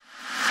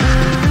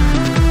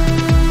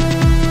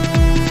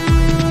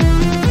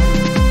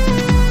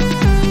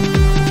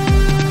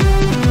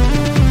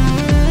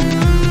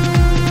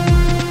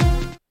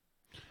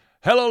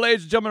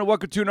ladies and gentlemen, and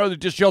welcome to another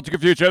Disjunct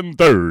Confusion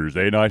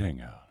Thursday Night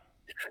Hangout.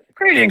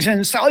 Greetings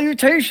and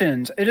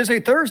salutations. It is a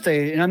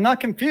Thursday, and I'm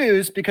not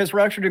confused because we're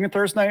actually doing a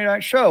Thursday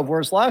night show.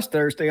 Whereas last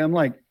Thursday, I'm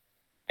like,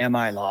 am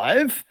I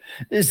live?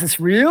 Is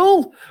this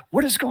real?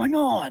 What is going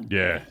on?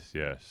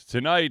 Yes.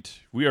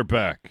 Tonight, we are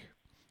back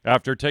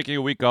after taking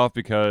a week off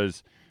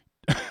because,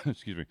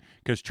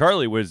 because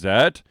Charlie was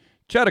at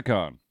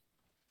Chattacon.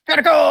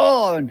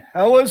 Chattacon!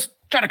 How was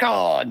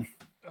Chattacon?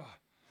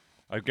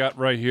 I've got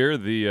right here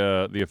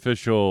the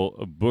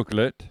official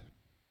booklet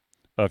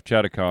of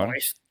Chattacon.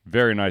 Nice.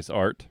 Very nice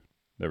art.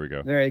 There we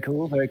go. Very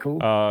cool, very cool.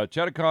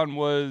 Chattacon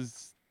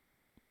was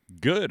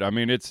good. I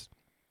mean, it's...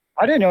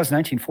 I didn't know it was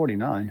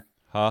 1949.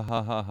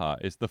 Ha.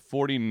 It's the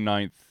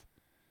 49th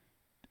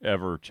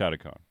ever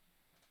Chattacon.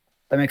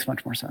 That makes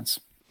much more sense.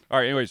 All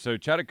right, anyway, so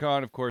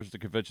Chattacon, of course, is the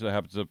convention that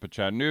happens up in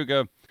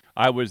Chattanooga.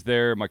 I was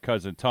there. My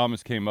cousin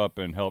Thomas came up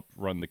and helped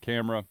run the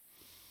camera.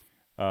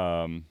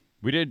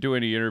 We didn't do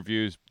any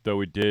interviews, though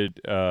we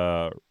did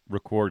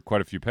record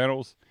quite a few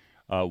panels.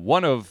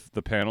 One of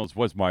the panels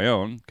was my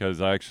own, because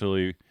I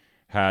actually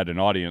had an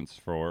audience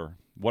for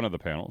one of the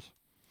panels.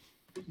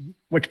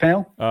 Which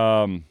panel?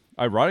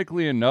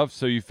 Ironically enough,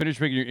 so you finish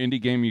making your indie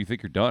game and you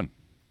think you're done.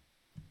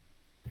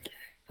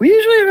 We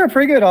usually have a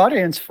pretty good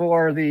audience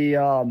for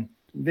the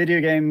video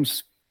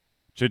games.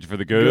 Change it for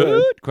the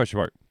good? Question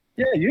mark.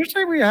 Yeah,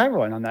 usually we have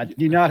one on that.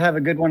 Do you not have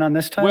a good one on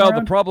this time Well,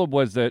 around? the problem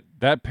was that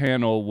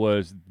panel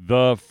was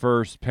the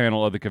first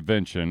panel of the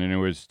convention, and it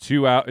was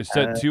 2 hours. It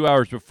said 2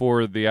 hours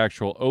before the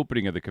actual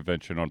opening of the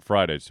convention on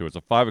Friday, so it's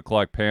a 5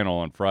 o'clock panel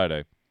on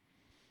Friday.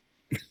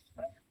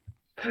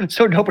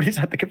 So nobody's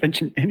at the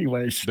convention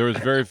anyways. There was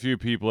very few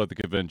people at the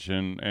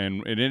convention,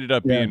 and it ended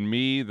up being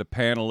me, the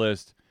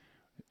panelist,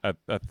 I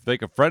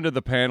think a friend of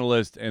the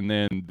panelist, and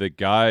then the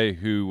guy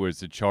who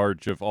was in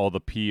charge of all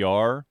the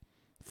PR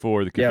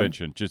for the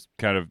convention, just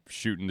kind of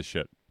shooting the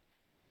shit.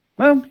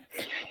 Well,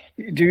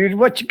 dude,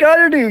 what you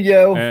gotta do,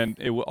 yo. And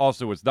it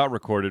also was not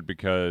recorded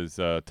because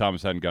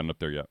Thomas hadn't gotten up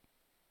there yet.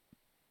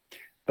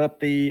 But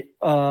the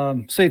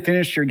so you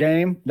finished your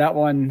game. That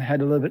one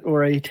had a little bit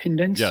more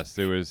attendance. Yes,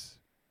 it was.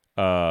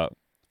 I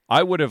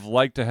would have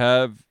liked to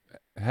have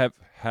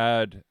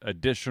had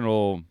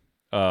additional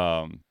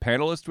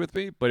panelists with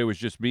me, but it was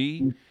just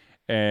me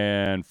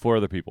and 4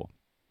 other people.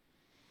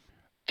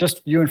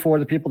 Just you and 4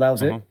 other people. That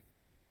was it.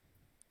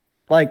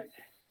 Like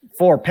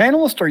 4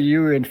 panelists, or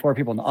you and 4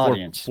 people in the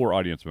audience? 4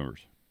 audience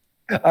members.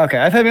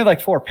 Okay, I thought maybe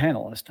like 4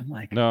 panelists. I'm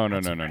like, no.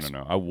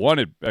 I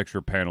wanted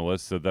extra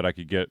panelists so that I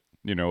could get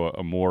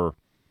a more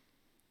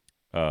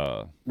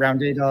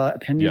rounded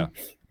opinion.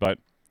 Yeah, but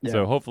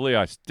so hopefully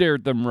I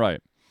steered them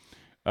right.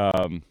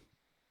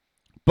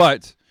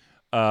 But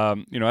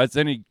as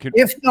any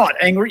if not,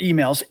 angry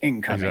emails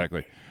incoming.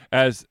 Exactly.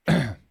 As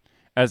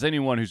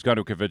anyone who's gone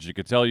to a convention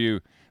could tell you,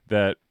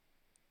 that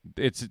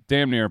it's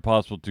damn near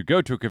impossible to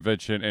go to a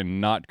convention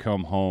and not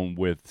come home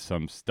with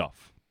some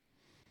stuff.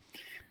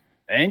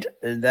 Ain't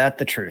that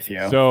the truth,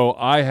 yo? So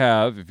I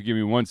have, if you give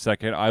me 1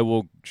 second, I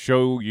will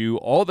show you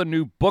all the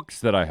new books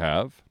that I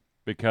have,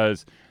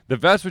 because the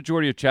vast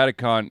majority of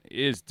Chattacon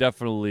is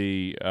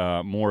definitely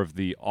more of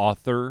the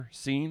author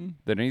scene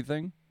than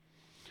anything.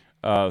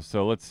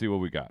 So let's see what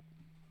we got.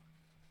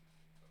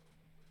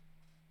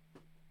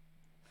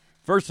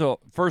 First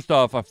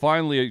off, I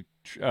finally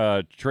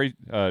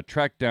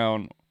tracked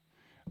down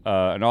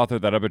an author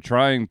that I've been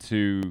trying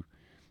to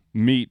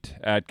meet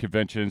at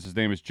conventions. His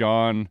name is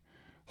John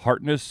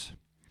Hartness.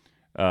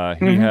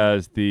 He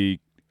has the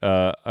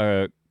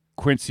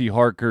Quincy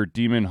Harker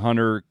Demon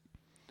Hunter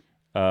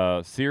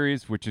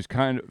series, which is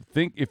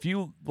if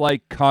you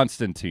like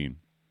Constantine,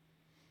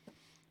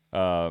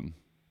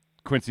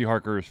 Quincy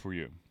Harker is for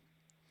you.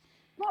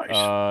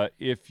 Nice.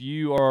 If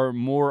you are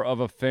more of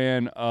a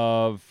fan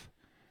of,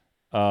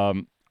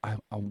 I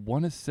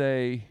want to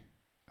say,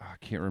 I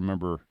can't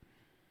remember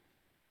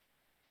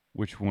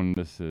which one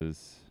this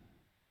is.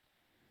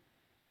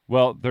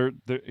 Well,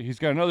 he's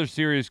got another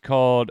series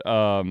called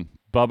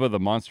Bubba the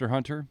Monster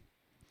Hunter,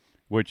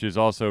 which is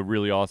also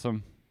really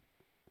awesome.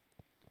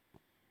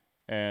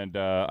 And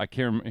I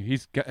can't remember.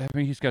 He's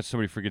got so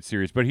many freaking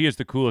series, but he is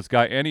the coolest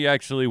guy, and he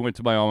actually went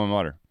to my alma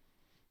mater.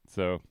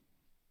 So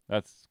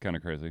that's kind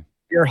of crazy.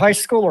 Your high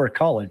school or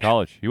college?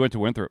 College. He went to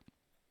Winthrop.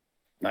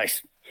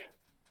 Nice.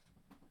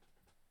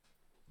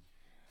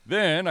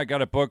 Then I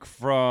got a book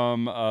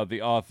from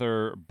the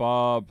author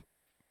Bob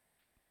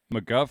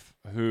McGuff,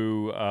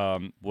 who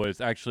was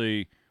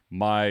actually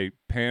my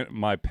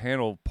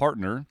panel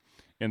partner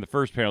in the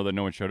first panel that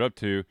no one showed up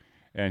to,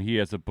 and he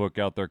has a book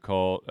out there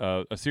called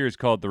a series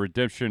called The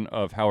Redemption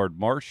of Howard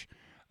Marsh.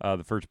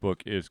 The first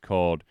book is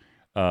called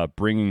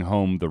Bringing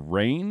Home the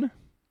Rain.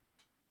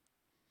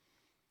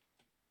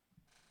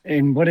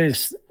 And what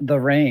is the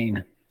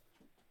rain?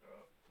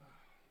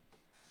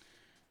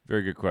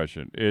 Very good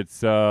question.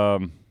 It's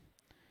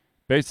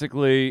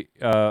basically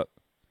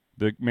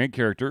the main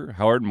character,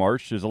 Howard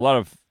Marsh, is a lot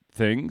of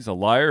things: a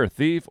liar, a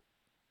thief,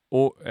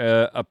 or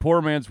a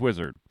poor man's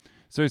wizard.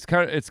 So it's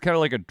kind of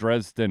like a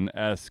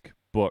Dresden-esque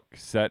book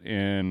set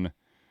in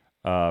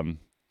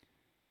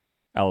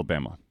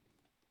Alabama.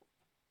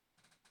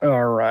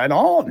 All right,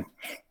 on.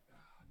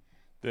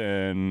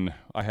 Then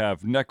I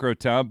have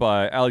Necrotown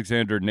by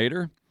Alexander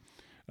Nader.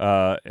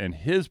 And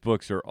his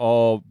books are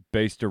all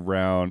based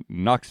around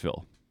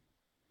Knoxville.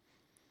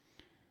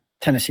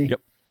 Tennessee.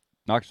 Yep.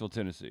 Knoxville,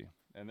 Tennessee.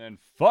 And then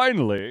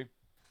finally,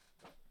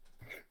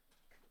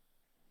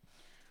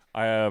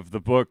 I have the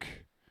book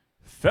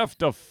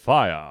Theft of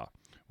Fire,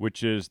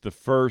 which is the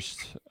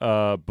first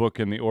book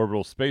in the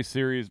Orbital Space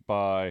series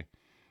by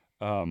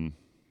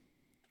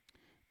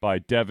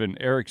Devin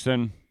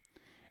Erickson.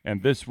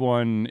 And this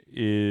one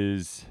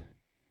is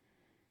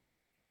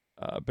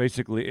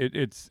basically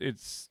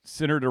it's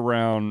centered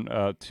around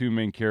two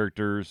main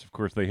characters. Of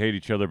course, they hate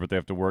each other, but they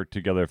have to work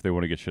together if they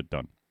want to get shit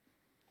done.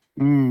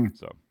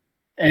 So,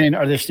 and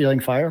are they stealing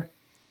fire?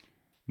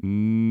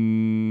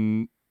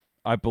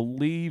 I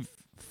believe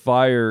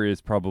fire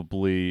is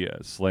probably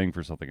slang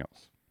for something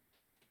else.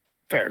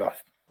 Fair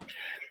enough.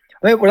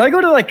 Wait, when I go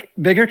to like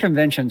bigger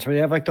conventions where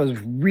they have like those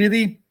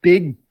really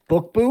big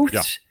book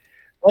booths,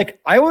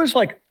 like I always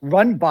like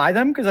run by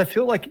them because I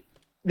feel like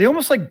they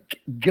almost like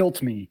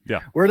guilt me. Yeah.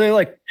 Where they're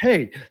like,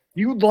 hey,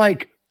 you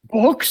like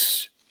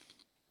books?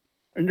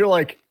 And you're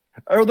like,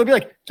 or they'll be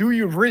like, do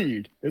you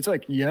read? It's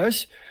like,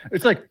 yes.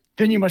 It's like,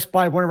 then you must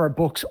buy one of our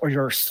books or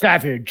you're a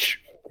savage.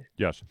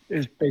 Yes.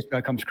 Is basically how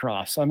it comes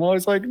across. I'm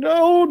always like,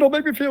 no, don't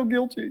make me feel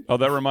guilty. Oh,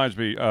 that reminds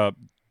me.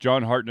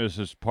 John Hartness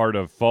is part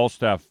of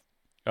Falstaff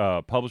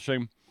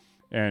Publishing,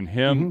 and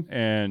him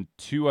and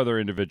two other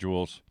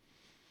individuals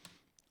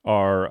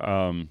are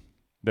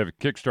they have a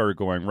Kickstarter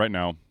going right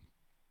now.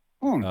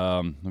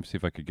 Let me see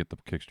if I could get the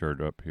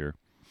Kickstarter up here.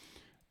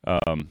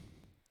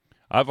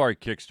 I've already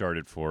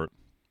kickstarted for it.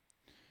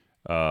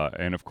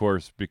 And of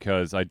course,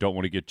 because I don't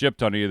want to get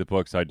gypped on any of the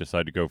books, I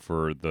decided to go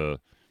for the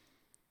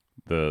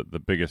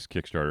biggest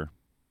Kickstarter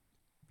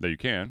that you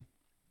can.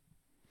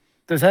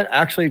 Does that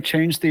actually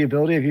change the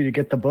ability of you to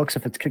get the books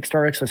if it's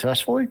Kickstarted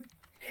successfully?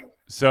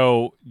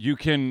 So you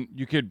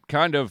could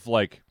kind of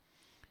like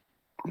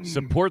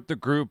support the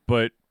group,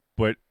 but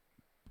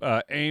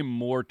aim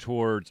more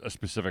towards a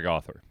specific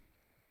author.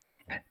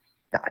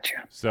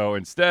 Gotcha. So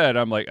instead,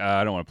 I'm like,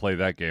 I don't want to play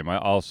that game.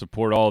 I'll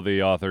support all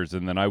the authors,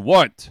 and then I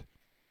want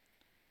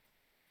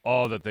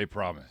all that they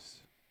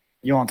promise.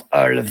 You want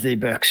all of the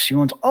books. You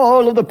want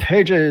all of the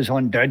pages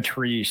on dead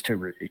trees to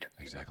read.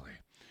 Exactly.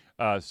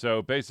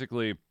 So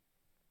basically,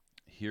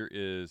 here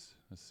is,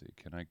 let's see,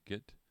 can I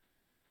get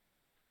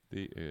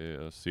the,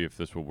 let's see if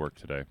this will work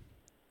today.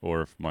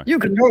 Or if my... You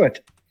can do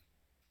it.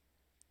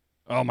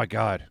 Oh, my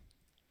God.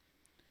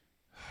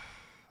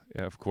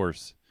 Yeah, of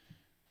course.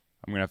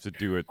 I'm going to have to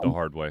do it the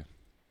hard way.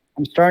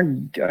 I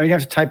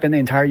have to type in the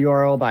entire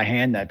URL by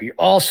hand. That'd be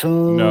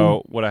awesome.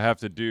 No, what I have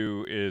to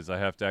do is I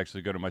have to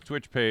actually go to my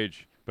Twitch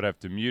page, but I have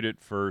to mute it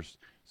first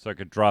so I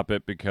could drop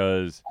it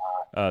because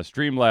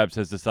Streamlabs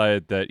has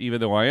decided that even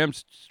though I am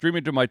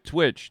streaming to my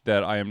Twitch,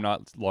 that I am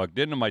not logged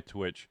into my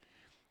Twitch,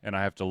 and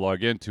I have to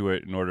log into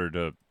it in order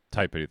to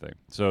type anything.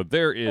 So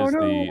there is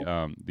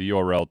the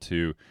URL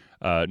to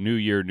New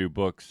Year, New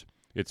Books.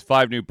 It's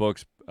 5 new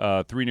books,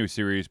 3 new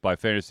series by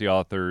fantasy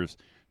authors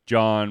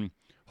John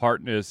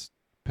Hartness,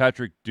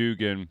 Patrick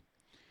Dugan,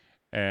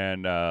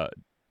 and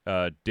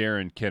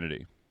Darren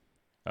Kennedy.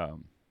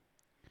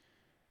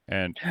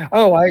 And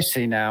I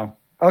see now.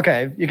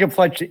 Okay, you can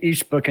pledge to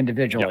each book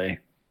individually.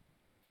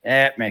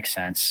 That makes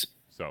sense.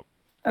 So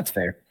that's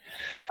fair.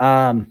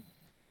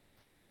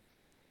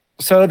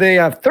 So they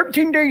have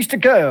 13 days to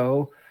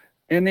go,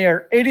 and they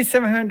are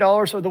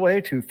 $8,700 of the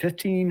way to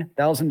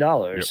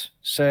 $15,000.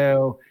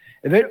 So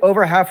a bit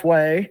over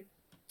halfway.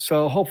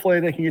 So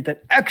hopefully they can get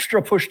that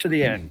extra push to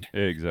the end.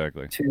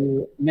 Exactly.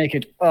 To make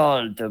it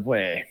all the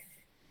way.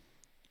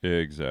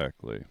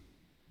 Exactly.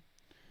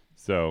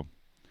 So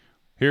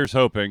here's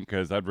hoping,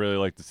 because I'd really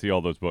like to see all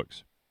those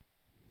books.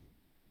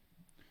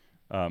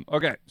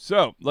 Okay,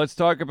 so let's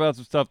talk about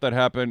some stuff that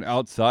happened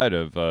outside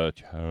of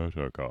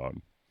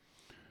Chattercon.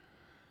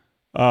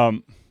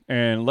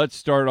 And let's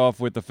start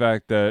off with the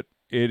fact that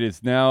it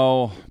is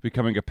now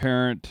becoming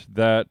apparent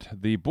that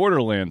the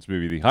Borderlands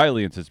movie, the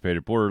highly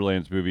anticipated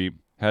Borderlands movie,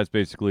 has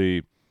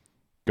basically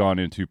gone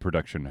into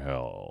production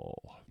hell.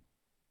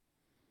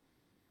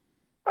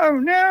 Oh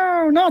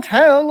no, not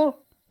hell.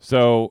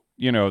 So,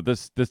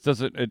 this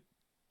doesn't...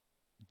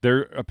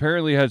 there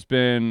apparently has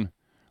been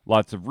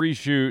lots of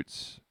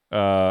reshoots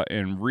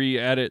and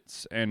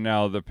re-edits, and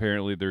now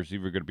apparently there's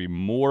even going to be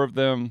more of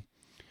them.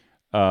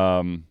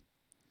 Quick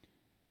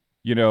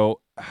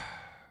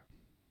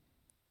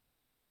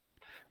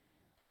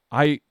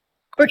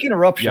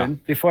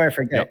interruption before I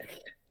forget.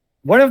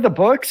 One of the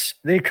books,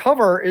 the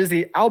cover is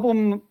the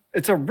album.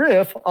 It's a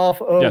riff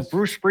off of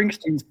Bruce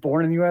Springsteen's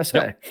Born in the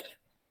USA.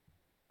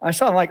 I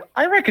saw, I'm like,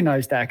 I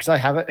recognize that because I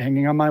have it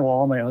hanging on my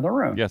wall in my other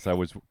room. Yes, I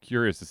was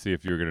curious to see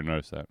if you were going to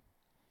notice that.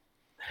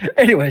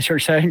 Anyways, you're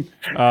saying?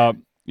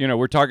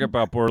 We're talking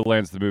about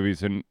Borderlands,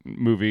 the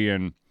movie,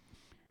 and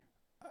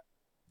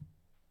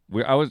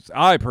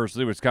I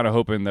personally was kind of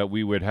hoping that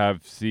we would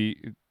have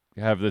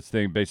this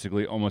thing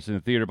basically almost in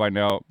the theater by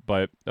now,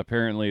 but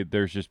apparently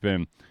there's just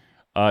been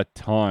a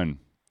ton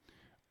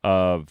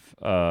of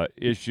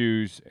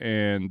issues,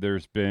 and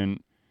there's been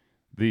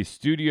the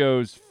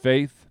studio's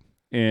faith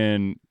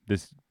in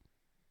this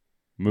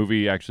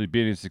movie actually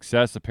being a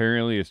success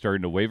apparently is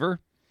starting to waver.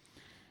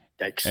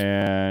 Yikes.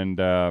 And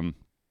I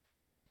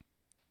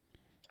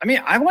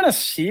mean, I want to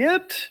see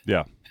it.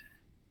 Yeah.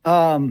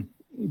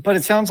 But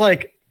it sounds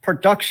like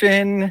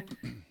production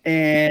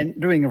and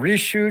doing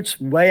reshoots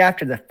way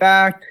after the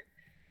fact,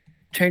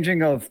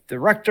 changing of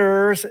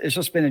directors, it's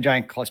just been a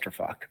giant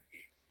clusterfuck.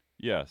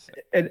 Yes.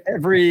 In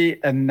every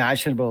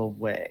imaginable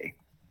way.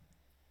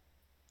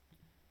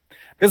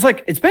 It's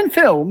like, it's been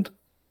filmed.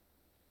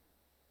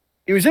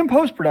 It was in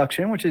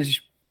post-production, which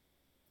is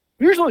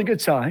usually a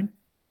good sign.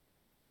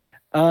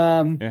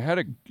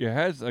 It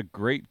has a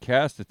great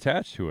cast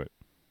attached to it.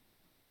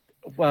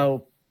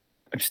 Well,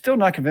 I'm still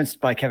not convinced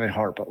by Kevin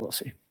Hart, but we'll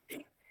see.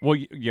 Well,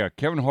 yeah,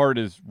 Kevin Hart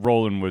is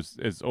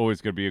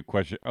always going to be a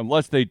question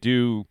unless they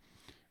do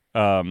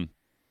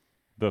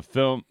the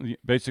film,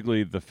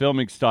 basically the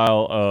filming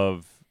style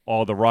of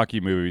all the Rocky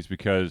movies,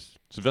 because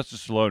Sylvester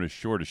Stallone is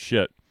short as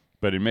shit,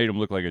 but it made him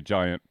look like a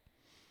giant.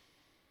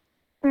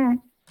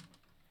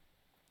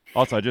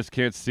 Also, I just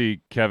can't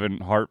see Kevin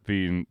Hart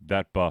being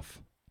that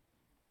buff.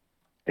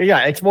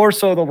 Yeah, it's more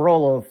so the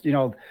role of,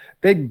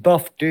 big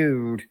buff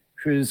dude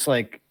who's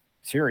like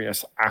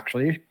serious,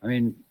 actually. I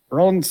mean,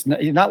 he's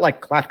not like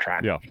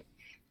Claptrap. Yeah,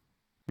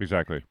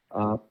 exactly.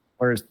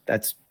 Whereas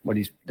that's what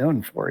he's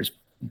known for, is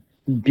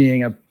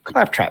being a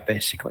Claptrap,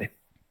 basically,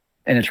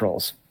 in his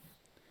roles.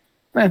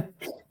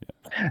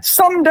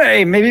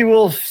 Someday, maybe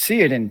we'll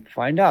see it and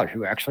find out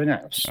who actually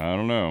knows. I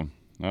don't know.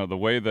 The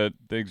way that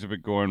things have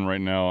been going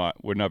right now, I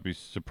would not be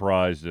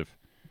surprised if,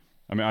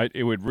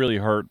 it would really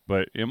hurt,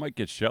 but it might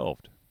get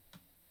shelved.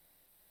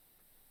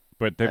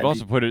 But they've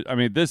also put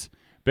it, this,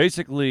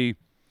 basically,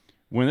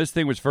 when this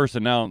thing was first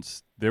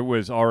announced, there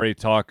was already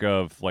talk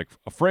of, like,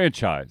 a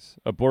franchise,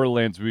 a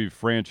Borderlands movie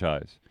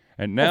franchise.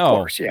 And now, of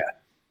course, yeah,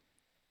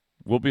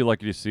 we'll be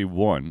lucky to see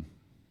one.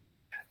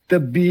 The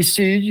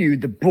BCU,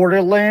 the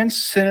Borderlands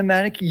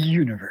Cinematic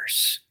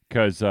Universe.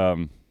 Because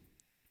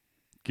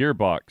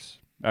Gearbox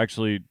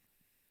actually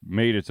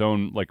made its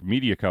own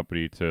media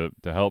company to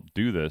help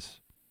do this.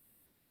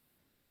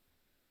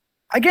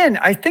 Again,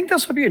 I think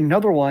this would be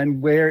another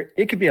one where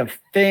it could be a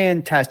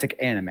fantastic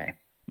anime.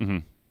 Mm-hmm.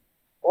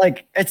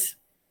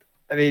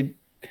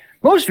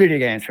 Most video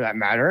games for that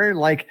matter,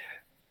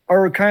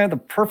 are kind of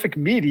the perfect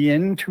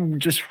median to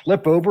just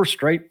flip over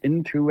straight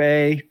into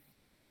a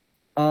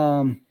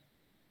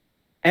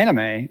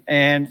anime.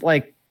 And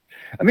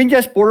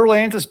yes,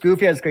 Borderlands is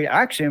goofy, has great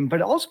action,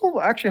 but it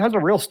also actually has a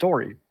real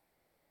story.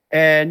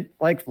 And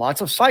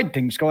lots of side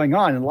things going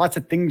on and lots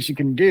of things you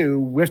can do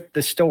with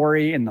the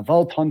story and the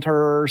Vault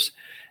Hunters.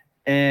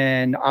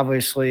 And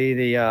obviously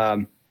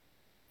the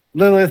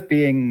Lilith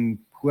being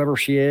whoever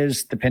she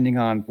is, depending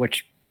on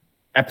which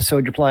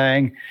episode you're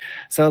playing.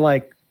 So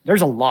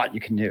there's a lot you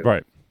can do.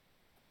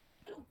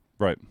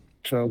 Right.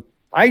 So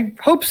I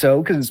hope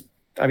so, because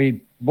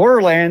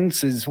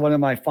Borderlands is one of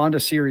my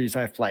fondest series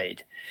I've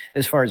played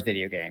as far as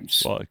video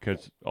games. Well,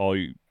 because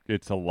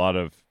it's a lot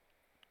of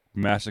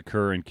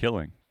massacre and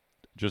killing.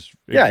 Just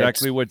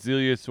exactly what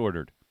Zelius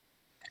ordered.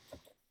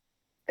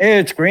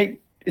 It's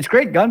great. It's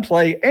great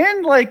gunplay,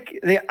 and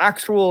the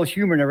actual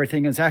humor and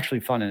everything is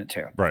actually fun in it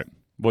too. Right.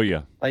 Well,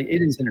 yeah.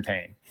 It is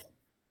entertaining.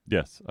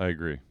 Yes, I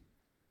agree.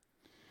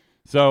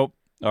 So,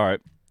 all right.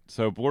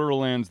 So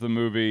Borderlands, the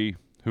movie,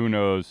 who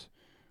knows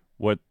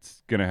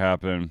what's going to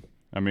happen.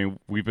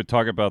 We've been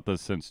talking about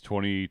this since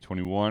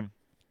 2021.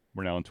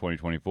 We're now in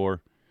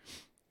 2024.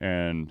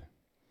 And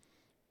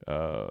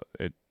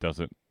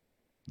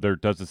there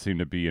doesn't seem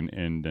to be an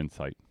end in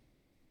sight.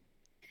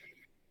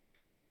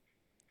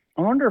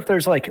 I wonder if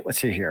there's let's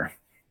see here.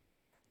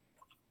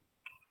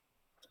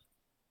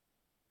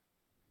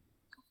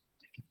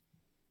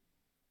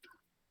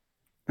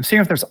 I'm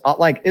seeing if there's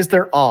is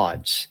there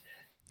odds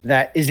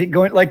that is it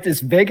going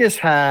does Vegas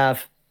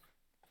have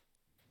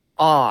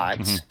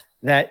odds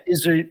that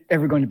is it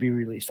ever going to be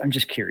released? I'm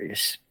just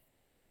curious.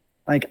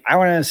 I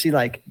want to see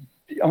I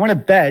want to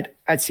bet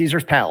at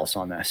Caesar's Palace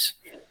on this.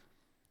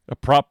 A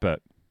prop bet.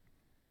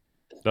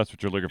 That's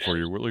what you're looking for.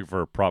 We're looking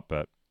for a prop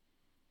bet.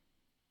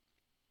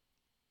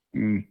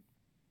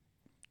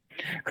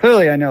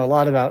 Clearly, I know a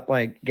lot about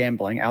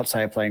gambling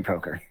outside of playing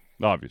poker.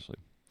 Obviously.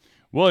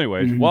 Well,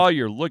 anyways, while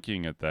you're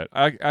looking at that,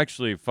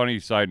 actually, funny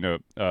side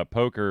note,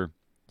 poker.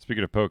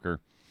 Speaking of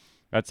poker,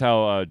 that's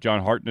how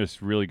John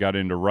Hartness really got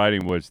into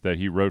writing. Was that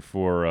he wrote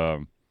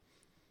for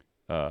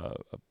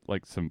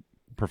some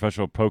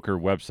professional poker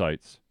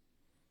websites.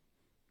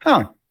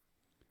 Huh.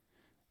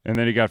 And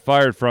then he got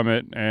fired from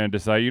it and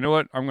decided, you know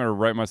what, I'm going to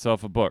write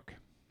myself a book.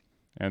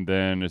 And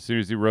then as soon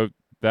as he wrote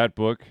that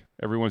book,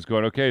 everyone's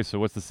going, okay, so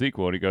what's the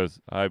sequel? And he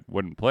goes, I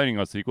wasn't planning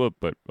on a sequel,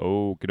 but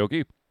okie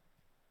dokie.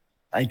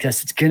 I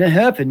guess it's going to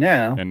happen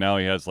now. And now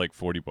he has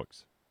 40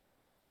 books.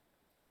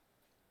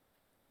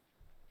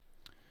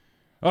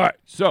 All right,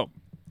 so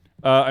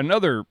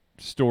another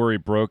story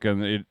broke,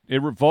 and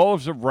it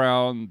revolves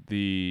around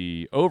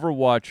the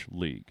Overwatch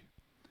League.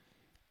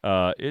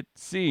 it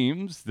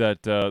seems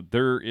that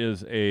there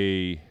is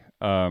a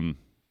By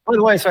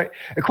the way, sorry.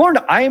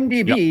 According to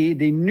IMDb, Yep.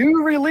 the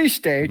new release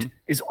date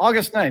is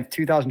August 9th,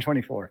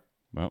 2024.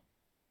 Well,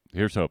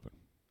 here's hoping.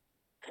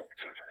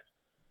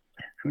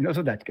 Who knows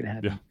what that's going to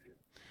happen? Yeah.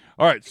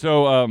 All right,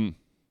 so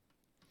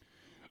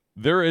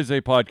there is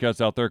a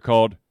podcast out there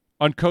called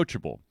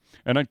Uncoachable.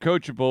 And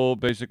Uncoachable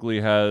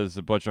basically has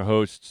a bunch of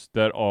hosts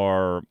that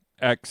are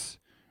ex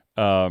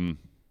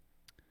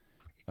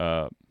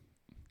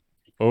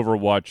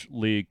Overwatch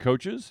League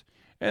coaches,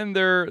 and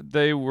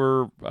they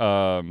were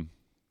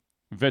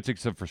venting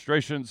some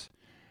frustrations,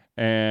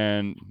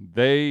 and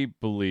they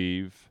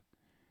believe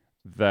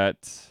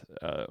that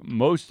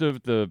most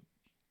of the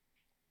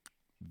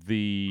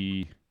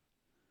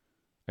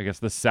I guess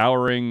the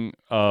souring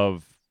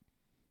of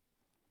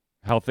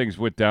how things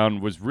went down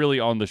was really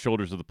on the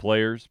shoulders of the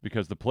players,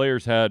 because the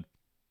players had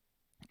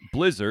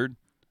Blizzard.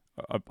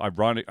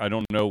 Ironic, I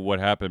don't know what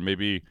happened.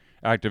 Maybe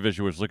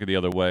Activision was looking the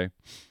other way.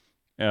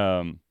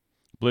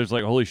 Blizzard's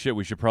like, holy shit,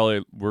 we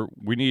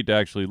need to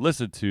actually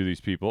listen to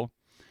these people.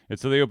 And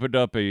so they opened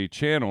up a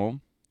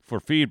channel for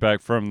feedback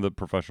from the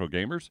professional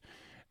gamers.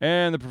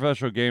 And the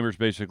professional gamers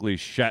basically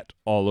shat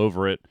all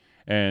over it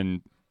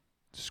and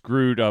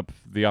screwed up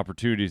the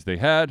opportunities they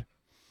had.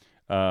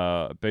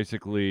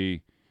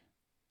 Basically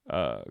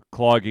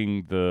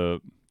clogging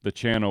the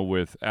channel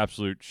with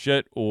absolute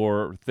shit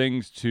or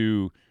things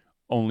to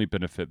only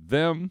benefit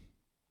them.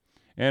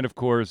 And of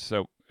course,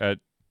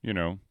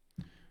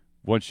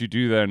 once you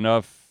do that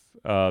enough,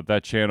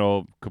 that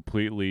channel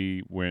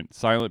completely went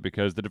silent,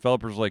 because the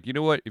developers were like, you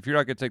know what, if you're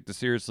not going to take this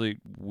seriously,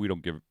 we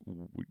don't give,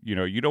 you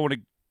don't want to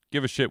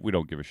give a shit, we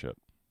don't give a shit.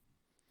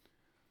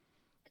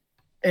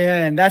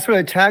 And that's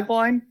where the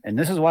tagline, and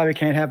this is why we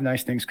can't have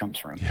nice things, comes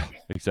from. Yeah,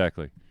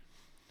 exactly.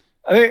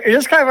 I mean, it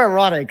is kind of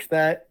ironic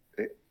that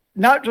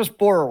not just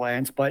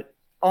Borderlands, but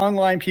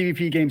online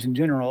PvP games in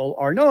general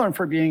are known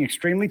for being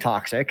extremely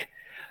toxic,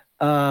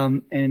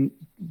 and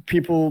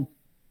people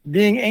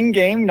being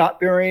in-game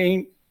not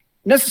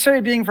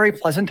necessarily being very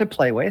pleasant to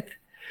play with.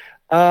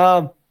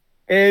 And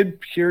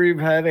here you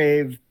have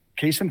a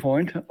case in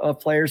point of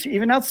players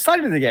even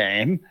outside of the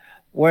game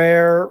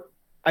where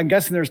I'm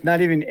guessing there's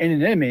not even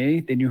an enemy,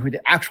 they knew who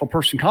the actual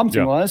person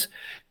commenting was,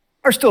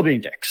 are still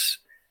being dicks.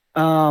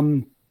 I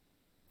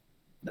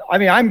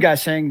mean, I'm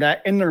guessing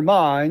that in their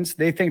minds,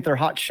 they think they're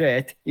hot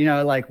shit.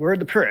 Like, we're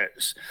the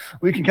pros.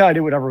 We can kind of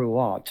do whatever we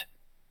want.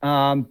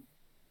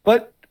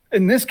 But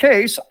in this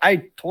case,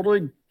 I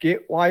totally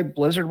get why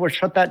Blizzard would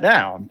shut that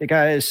down.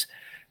 Because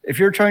if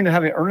you're trying to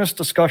have an earnest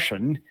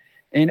discussion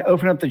and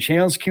open up the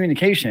channel's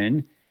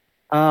communication,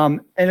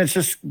 and it's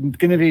just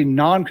going to be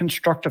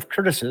non-constructive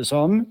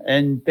criticism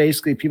and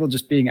basically people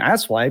just being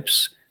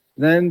asswipes,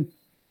 then,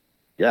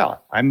 yeah,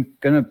 I'm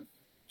going to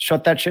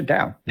shut that shit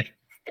down.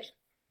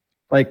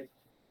 Like,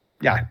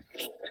 yeah,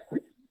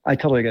 I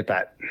totally get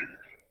that.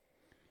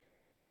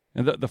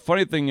 And the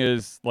funny thing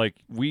is, like,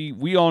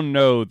 we all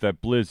know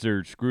that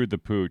Blizzard screwed the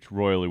pooch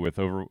royally with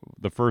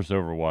the first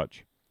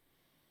Overwatch.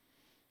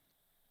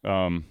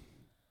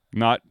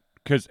 Not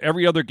because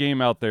every other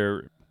game out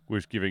there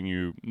was giving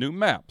you new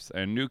maps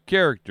and new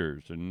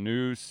characters and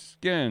new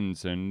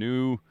skins and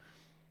new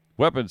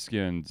weapon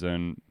skins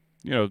and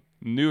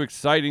new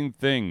exciting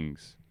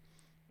things,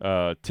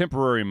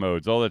 temporary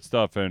modes, all that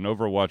stuff. And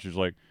Overwatch is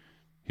like,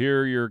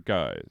 here are your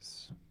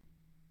guys.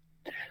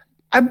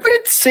 I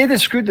wouldn't say they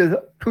screwed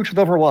the pooch with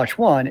Overwatch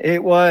 1.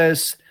 It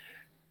was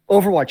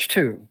Overwatch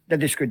 2 that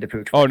they screwed the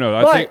pooch with. Oh no,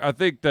 I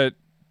think that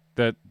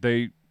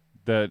they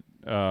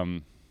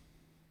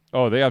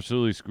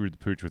absolutely screwed the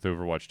pooch with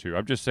Overwatch 2.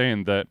 I'm just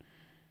saying that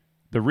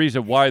the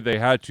reason why they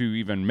had to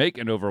even make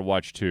an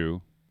Overwatch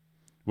 2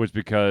 was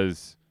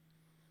because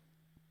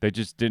they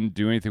just didn't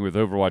do anything with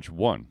Overwatch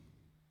 1.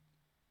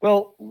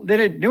 Well, they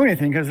didn't do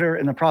anything because they're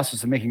in the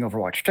process of making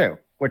Overwatch 2,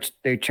 which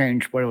they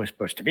changed what it was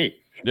supposed to be.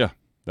 Yeah,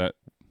 that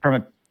from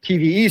a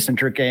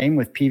PvE-centric game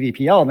with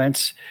PvP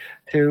elements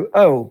to,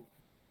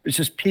 it's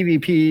just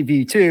PvP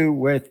v2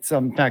 with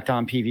some tacked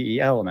on PvE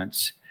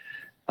elements.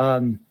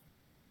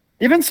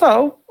 Even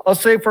so, I'll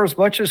say for as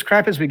much as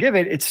crap as we give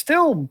it, it's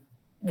still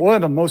one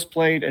of the most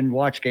played and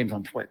watched games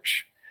on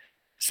Twitch.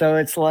 So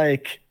it's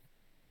like,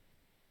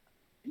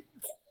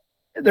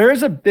 there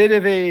is a bit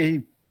of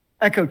a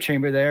echo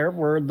chamber there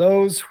where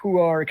those who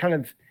are kind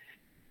of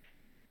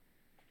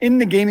in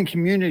the gaming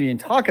community and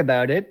talk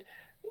about it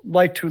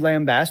like to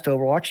lambast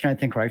Overwatch, and I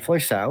think rightfully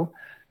so.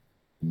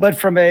 But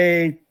from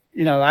a,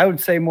 I would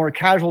say more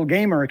casual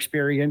gamer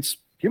experience,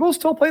 people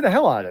still play the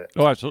hell out of it.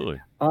 Oh,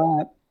 absolutely.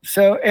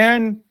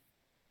 And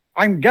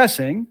I'm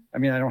guessing, I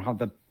mean, I don't have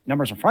the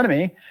numbers in front of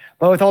me,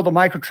 but with all the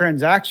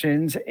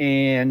microtransactions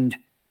and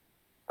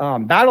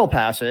battle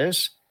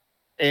passes,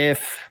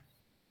 if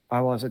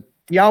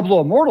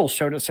Diablo Immortal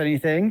showed us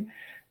anything,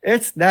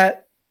 it's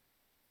that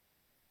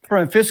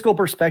from a fiscal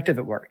perspective,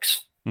 it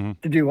works to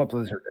do what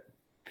Blizzard did.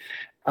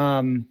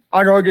 I'd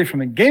argue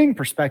from a gaming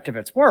perspective,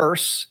 it's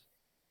worse,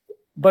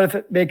 but if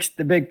it makes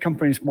the big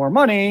companies more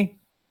money,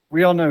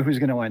 we all know who's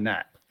going to win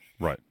that.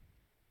 Right.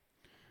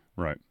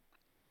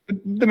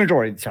 the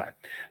majority of the time.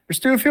 There's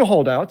still a few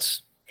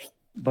holdouts,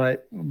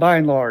 but by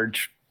and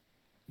large,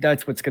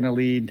 that's what's going to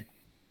lead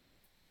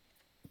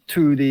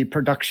to the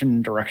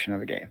production direction of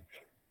the game,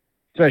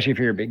 especially if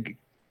you're big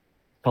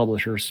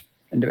publishers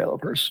and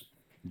developers.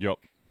 Yep.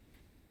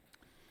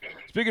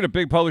 Speaking of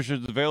big publishers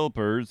and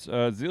developers,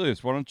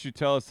 Zelius, why don't you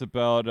tell us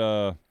about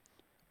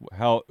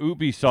how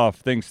Ubisoft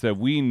thinks that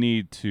we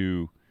need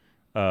to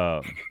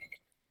own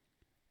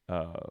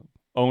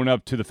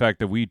up to the fact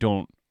that we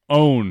don't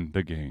own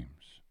the games?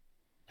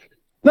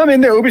 No, I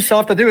mean, the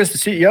Ubisoft, I do as the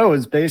CEO,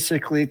 is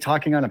basically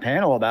talking on a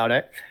panel about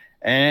it.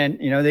 And,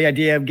 the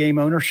idea of game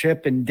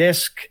ownership and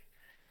disc.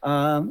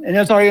 And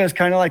that's argument is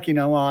kind of like,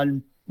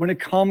 on when it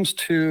comes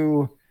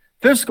to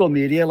physical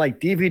media like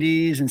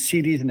DVDs and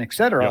CDs and et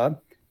cetera,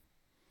 Yep.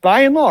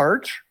 by and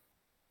large,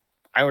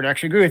 I would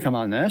actually agree with him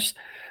on this,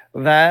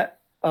 that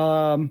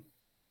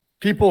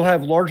people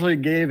have largely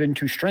given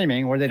to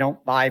streaming where they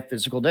don't buy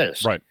physical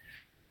discs. Right.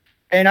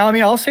 And I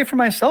mean, I'll say for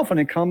myself, when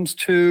it comes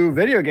to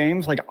video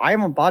games, like I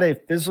haven't bought a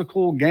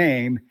physical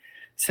game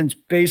since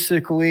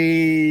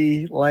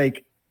basically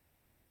like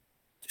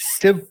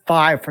Civ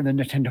 5 for the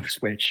Nintendo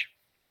Switch.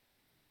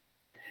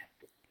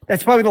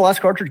 That's probably the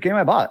last cartridge game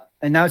I bought.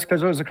 And now it's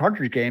because it was a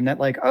cartridge game that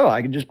like, oh,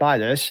 I can just buy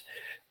this.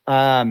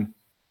 I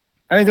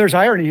mean, there's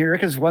irony here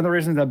because one of the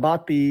reasons I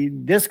bought the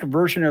disc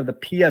version of the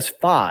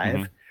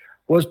PS5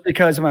 was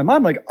because of my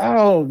mom, like,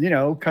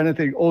 oh, kind of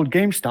the old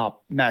GameStop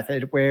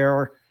method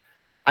where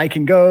I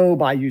can go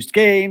buy used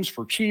games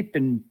for cheap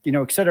and,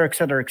 et cetera, et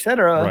cetera, et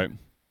cetera. Right.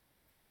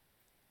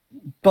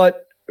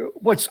 But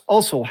what's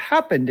also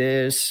happened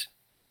is,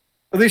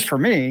 at least for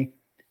me,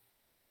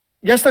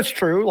 yes, that's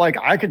true. Like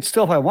I could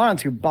still, if I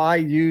wanted to, buy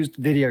used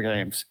video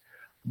games.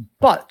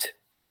 But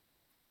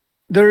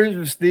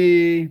there's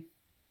the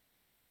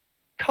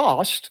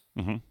cost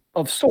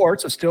of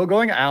sorts of still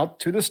going out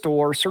to the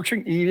store,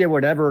 searching eBay,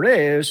 whatever it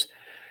is.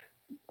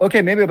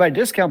 Okay, maybe I buy a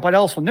discount, but I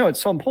also know at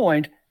some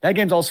point that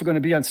game's also going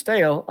to be on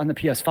sale on the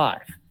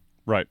PS5.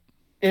 Right.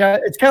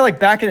 It's kind of like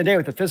back in the day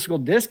with the physical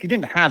disc. You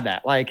didn't have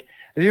that. Like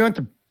if you went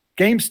to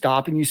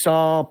GameStop and you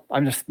saw,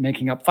 I'm just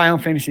making up, Final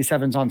Fantasy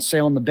VII's on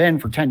sale in the bin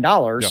for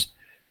 $10.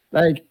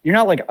 Like you're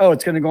not like, oh,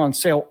 it's going to go on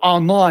sale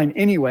online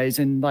anyways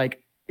in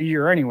like a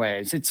year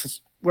anyways.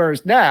 It's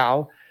whereas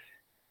now,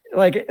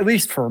 like at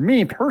least for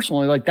me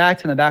personally, like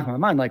that's in the back of my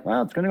mind, like,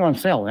 well, it's going to go on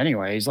sale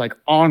anyways, like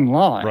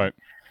online. Right.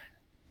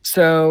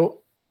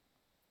 So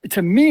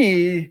to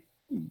me,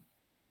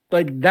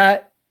 like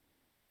that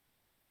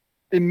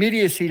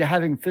immediacy to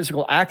having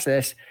physical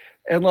access,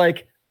 and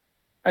like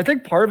I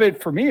think part of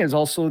it for me is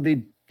also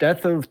the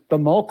death of the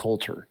mall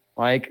culture.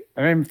 Like,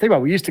 I mean, think about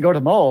it. We used to go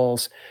to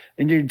malls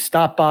and you'd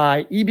stop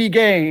by EB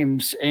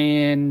Games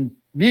and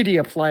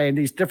Media Play and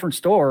these different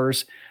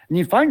stores, and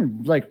you'd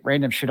find like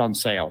random shit on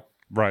sale.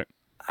 Right.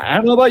 I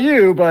don't know about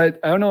you, but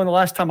I don't know when the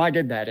last time I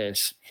did that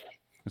is.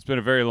 It's been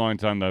a very long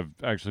time that I've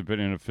actually been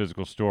in a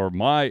physical store.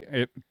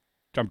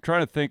 I'm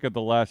trying to think of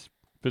the last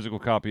physical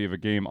copy of a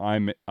game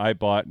I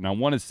bought, and I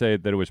want to say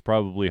that it was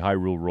probably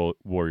Hyrule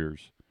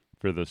Warriors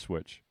for the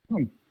Switch.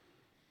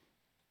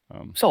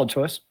 Solid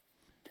choice.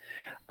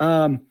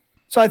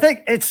 So I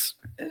think it's,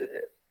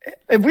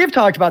 if we've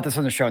talked about this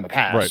on the show in the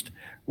past, Right.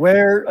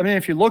 where, I mean,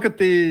 if you look at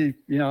the,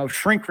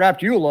 shrink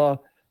wrapped EULA,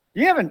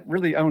 you haven't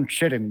really owned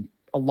shit in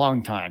a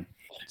long time.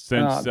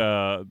 Since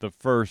the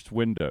first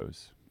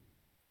Windows.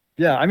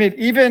 Yeah. I mean,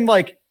 even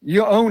like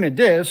you own a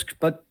disc,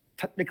 but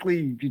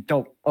technically you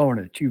don't own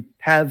it. You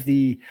have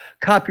the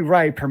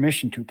copyright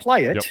permission to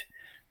play it, Yep.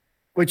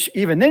 which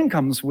even then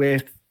comes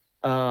with,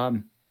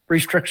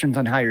 restrictions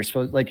on how you're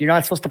supposed, like you're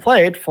not supposed to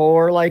play it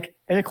for like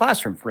in a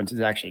classroom, for instance,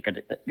 actually a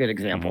good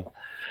example,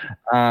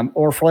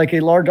 or for like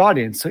a large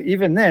audience. So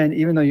even then,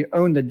 even though you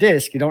own the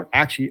disc, you don't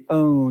actually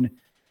own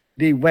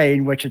the way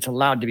in which it's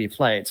allowed to be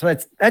played. So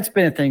that's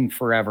been a thing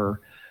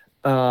forever.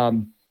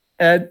 And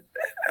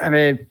I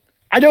mean,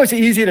 I know it's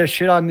easy to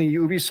shit on the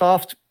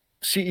Ubisoft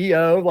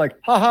CEO, like,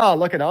 haha,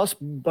 look at us,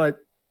 but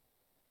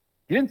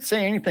you didn't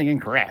say anything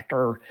incorrect,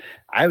 or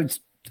I would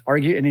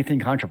argue anything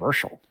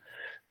controversial.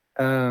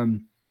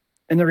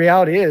 And the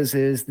reality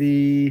is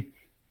the,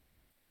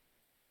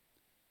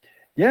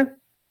 yeah.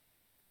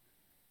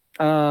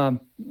 So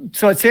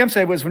what Sam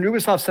said was when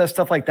Ubisoft says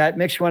stuff like that, it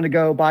makes you want to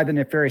go buy the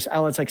nefarious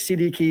outlets like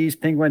CD Keys,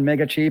 Penguin,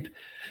 Mega Cheap.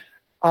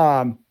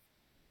 The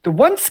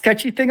one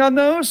sketchy thing on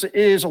those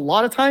is a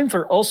lot of times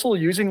they're also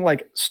using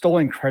like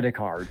stolen credit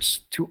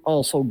cards to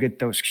also get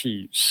those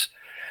keys.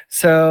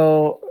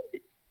 So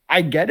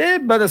I get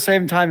it, but at the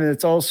same time,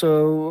 it's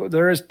also,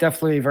 there is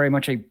definitely a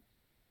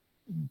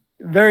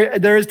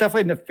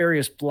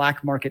nefarious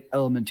black market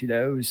element to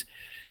those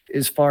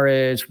as far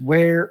as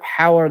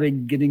how are they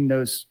getting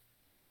those?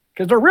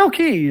 Because they're real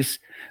keys,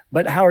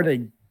 but how are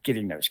they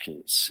getting those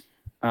keys?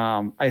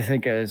 I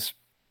think is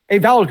a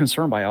valid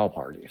concern by all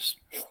parties.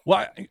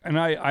 Well, and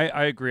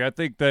I agree. I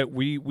think that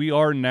we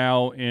are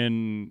now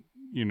in,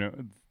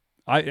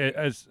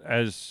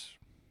 as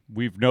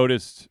we've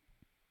noticed,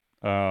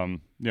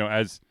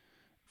 as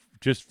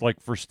just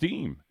like for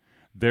Steam,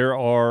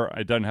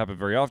 it doesn't happen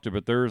very often,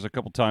 but there's a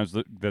couple times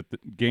that the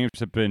games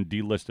have been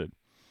delisted,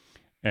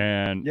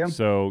 and Yeah.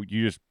 so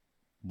you just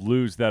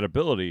lose that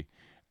ability.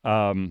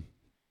 I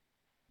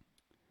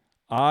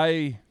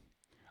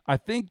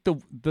think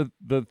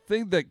the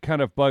thing that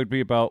kind of bugged me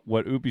about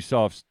what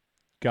Ubisoft's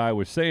guy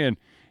was saying,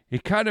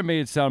 it kind of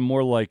made it sound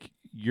more like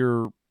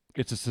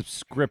it's a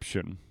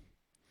subscription.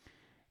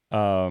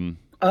 No,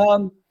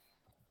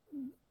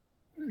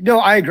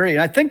 I agree.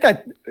 And I think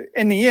that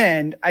in the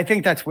end, I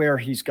think that's where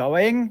he's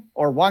going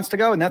or wants to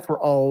go, and that's where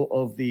all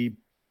of the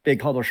big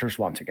publishers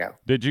want to go.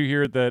 Did you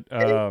hear that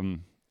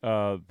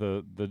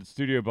the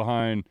studio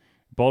behind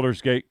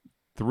Baldur's Gate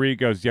 3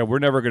 goes, yeah, we're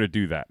never going to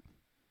do that.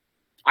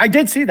 I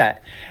did see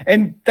that.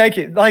 And thank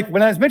you. Like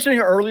when I was mentioning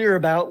earlier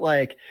about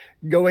like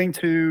going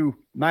to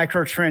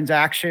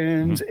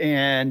microtransactions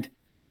and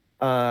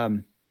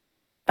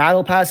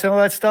battle pass and all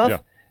that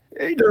stuff,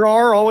 there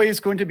are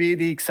always going to be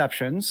the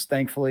exceptions,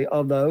 thankfully,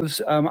 of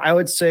those. I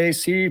would say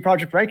CD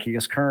Projekt Reiki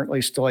is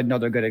currently still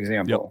another good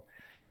example.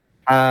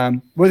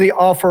 Where they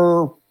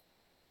offer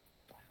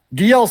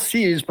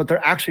DLCs, but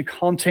they're actually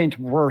content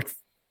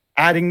worth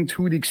adding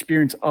to the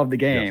experience of the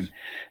game.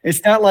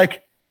 It's not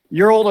like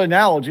your old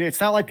analogy. It's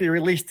not like they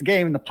released the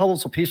game and the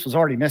puzzle piece was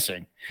already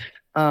missing.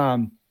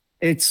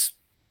 It's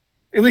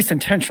at least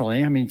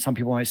intentionally. I mean, some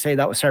people might say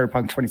that was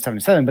Cyberpunk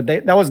 2077, but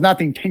that was not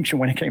the intention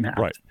when it came out.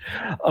 Right.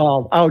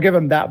 I'll give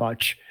them that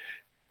much.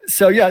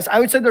 So yes, I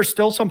would say there's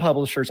still some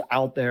publishers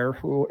out there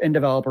and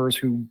developers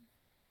who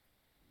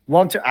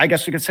want to, I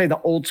guess you could say,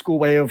 the old school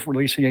way of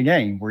releasing a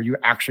game where you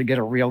actually get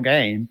a real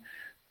game.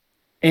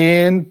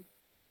 And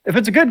if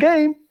it's a good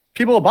game,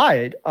 people will buy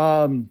it.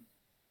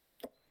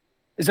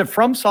 Is it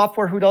From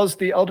Software who does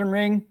the Elden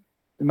Ring?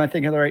 Am I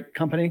thinking of the right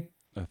company?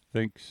 I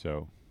think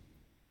so.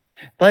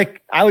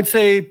 Like, I would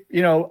say,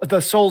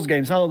 the Souls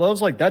games, some of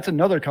those, like, that's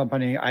another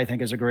company I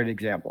think is a great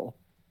example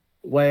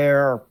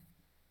where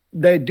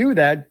they do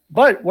that.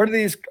 But what do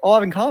these all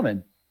have in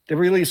common? They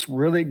release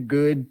really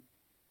good,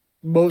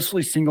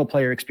 mostly single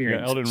player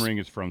experiences. Yeah, Elden Ring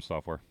is From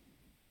Software.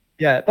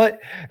 Yeah, but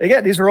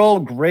again, these are all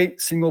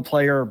great single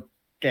player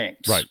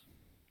games. Right.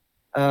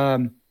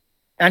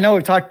 I know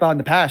we've talked about in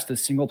the past the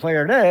single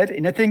player dead,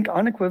 and I think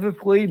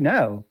unequivocally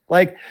no.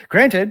 Like,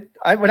 granted,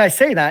 when I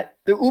say that,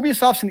 the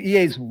Ubisofts and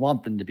EAs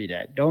want them to be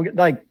dead.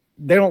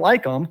 They don't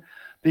like them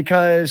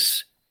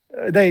because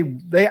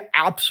they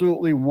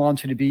absolutely want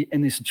to be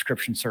in the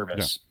subscription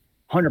service.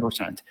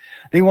 100%.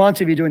 They want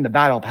to be doing the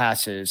battle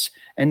passes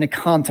and the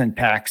content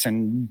packs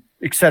and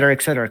et cetera,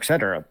 et cetera, et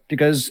cetera,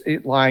 because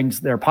it lines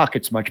their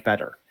pockets much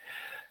better.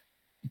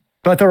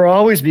 But there will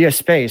always be a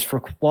space for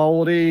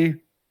quality,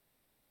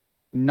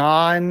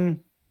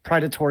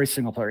 non-predatory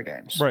single-player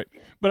games. Right.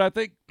 But I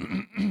think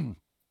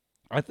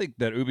I think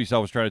that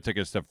Ubisoft was trying to take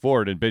a step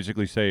forward and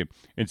basically say,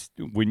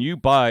 when you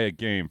buy a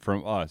game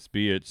from us,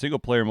 be it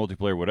single-player,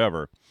 multiplayer,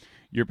 whatever,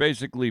 you're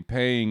basically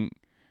paying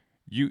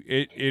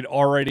it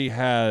already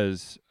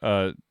has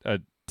a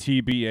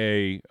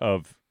TBA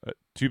of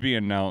to be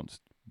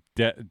announced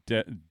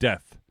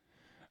death,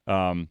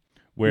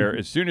 where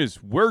as soon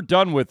as we're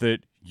done with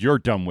it, you're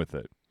done with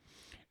it.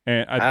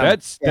 And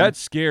that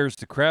scares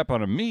the crap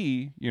out of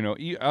me.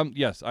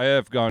 Yes, I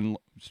have gone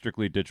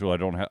strictly digital.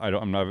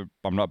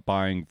 I'm not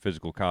buying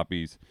physical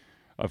copies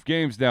of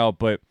games now.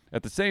 But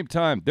at the same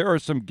time, there are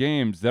some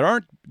games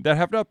that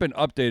have not been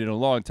updated in a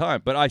long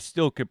time, but I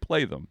still could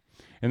play them.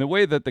 And the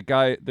way that the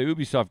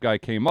Ubisoft guy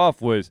came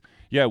off was,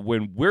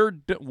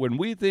 when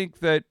we think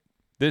that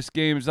this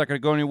game is not going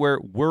to go anywhere,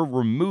 we're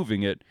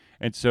removing it,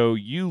 and so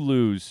you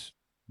lose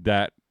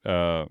that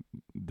the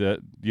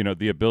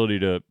ability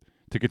to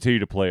continue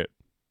to play it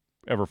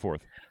ever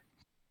forth.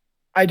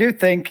 I do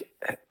think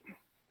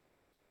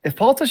if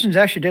politicians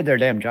actually did their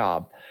damn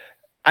job,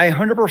 I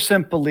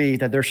 100% believe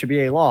that there should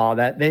be a law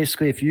that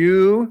basically if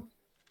you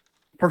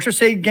purchase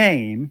a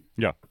game,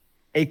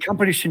 a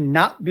company should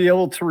not be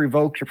able to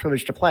revoke your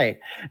privilege to play.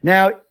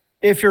 Now,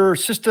 if your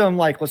system,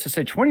 like let's just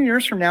say 20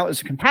 years from now,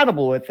 is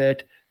compatible with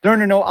it, they're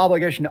under no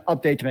obligation to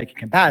update to make it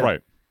compatible.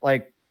 Right.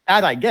 Like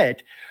that I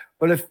get.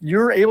 But if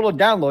you're able to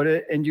download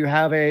it and you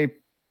have a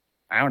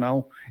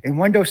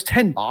Windows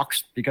 10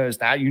 box, because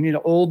you need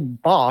an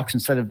old box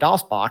instead of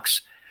DOS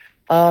box,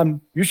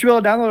 you should be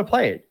able to download and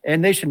play it.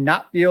 And they should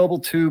not be able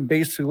to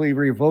basically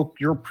revoke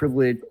your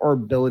privilege or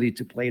ability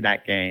to play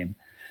that game.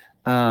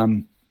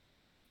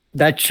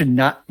 That should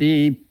not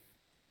be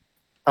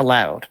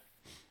allowed.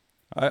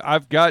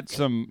 I've got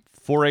some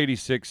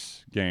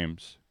 486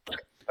 games.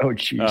 Oh,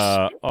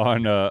 jeez.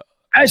 On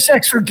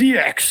SX or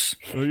DX.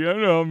 Yeah,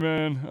 no,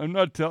 man. I'm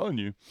not telling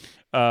you.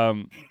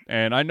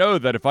 And I know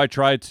that if I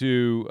try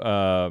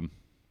to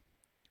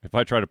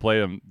play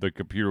them,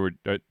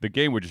 the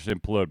game would just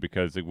implode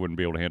because it wouldn't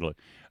be able to handle it.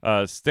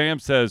 Stam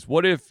says,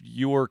 "What if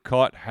you're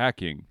caught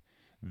hacking,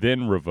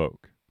 then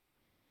revoke?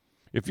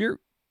 If you're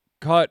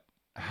caught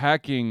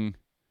hacking,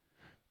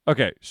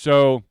 okay,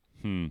 so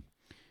see,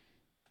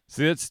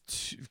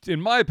 that's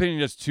in my opinion,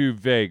 that's too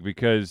vague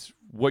because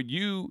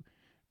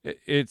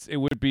it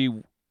would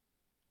be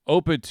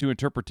open to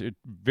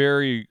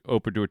very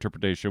open to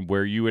interpretation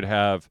where you would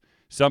have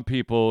some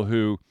people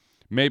who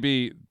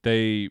maybe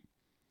they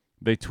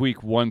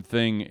tweak one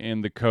thing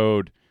in the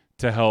code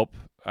to help,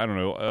 I don't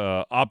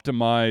know,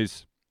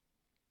 optimize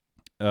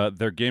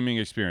their gaming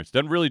experience.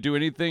 Doesn't really do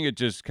anything. It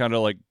just kind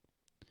of like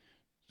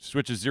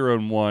switches 0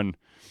 and 1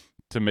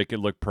 to make it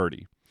look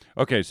pretty.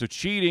 Okay, so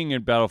cheating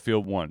in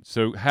Battlefield 1.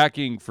 So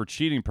hacking for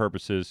cheating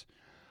purposes.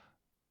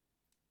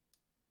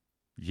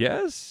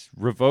 Yes,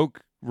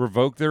 revoke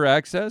their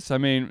access. I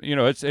mean,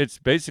 it's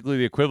basically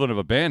the equivalent of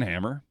a ban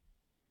hammer.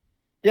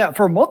 Yeah,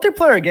 for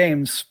multiplayer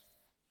games,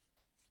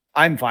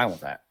 I'm fine with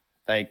that.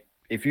 Like,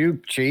 if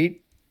you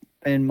cheat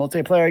in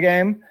multiplayer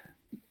game,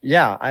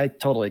 yeah, I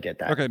totally get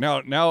that. Okay,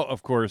 now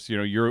of course,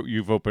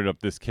 you've opened up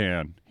this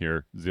can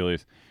here,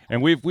 Zelius,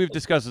 and we've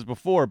discussed this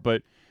before,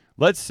 but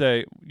let's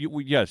say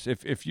yes,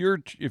 if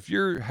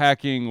you're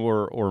hacking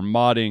or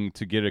modding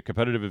to get a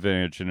competitive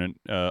advantage in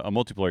a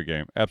multiplayer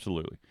game,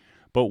 absolutely.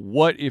 But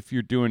what if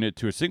you're doing it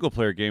to a single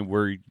player game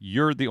where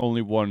you're the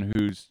only one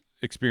whose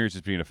experience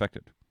is being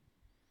affected?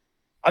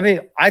 I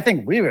mean, I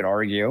think we would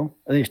argue,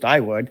 at least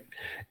I would,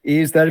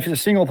 is that if it's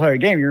a single player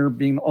game, you're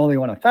being the only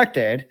one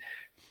affected,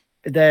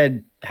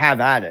 then have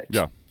at it.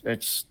 Yeah.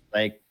 It's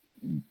like,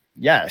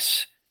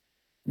 yes.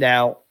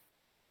 Now,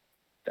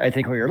 I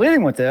think where you're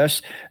leading with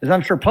this is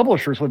I'm sure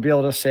publishers would be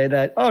able to say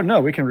that, oh,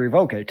 no, we can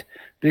revoke it.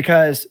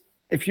 Because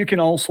if you can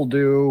also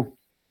do,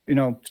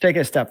 take it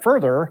a step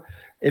further,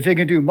 if you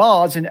can do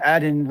mods and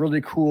add in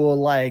really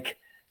cool, like,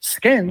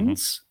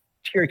 skins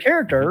to your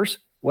characters,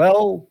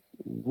 well,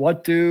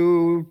 what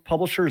do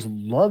publishers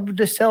love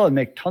to sell and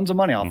make tons of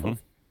money off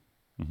of?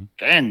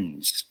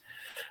 Skins.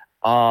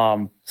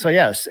 So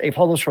yes, a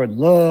publisher would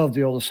love to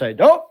be able to say,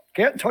 nope,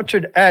 can't touch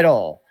it at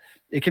all.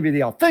 It can be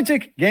the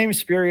authentic game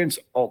experience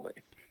only.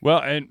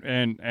 Well,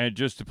 and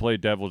just to play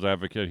devil's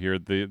advocate here,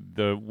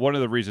 the one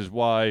of the reasons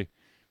why,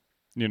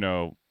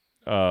 you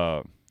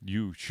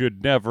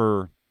should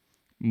never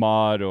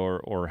mod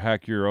or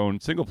hack your own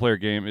single player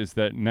game is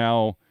that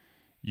now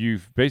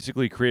you've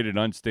basically created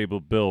an unstable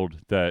build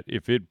that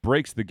if it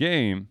breaks the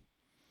game,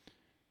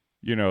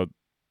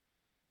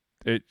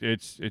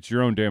 it's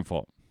your own damn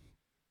fault.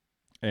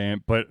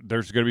 But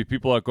there's going to be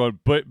people out going,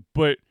 but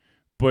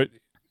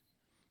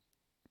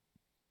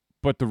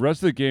the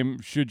rest of the game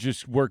should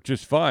just work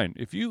just fine.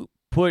 If you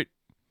put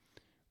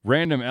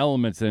random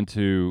elements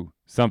into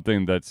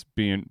something that's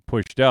being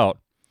pushed out,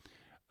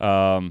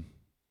 I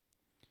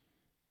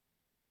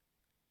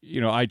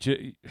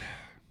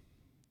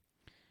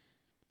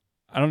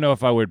don't know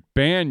if I would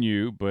ban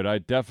you, but I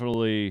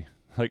definitely,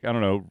 put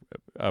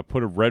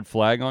a red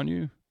flag on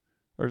you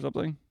or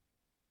something.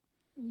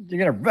 You're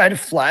going to red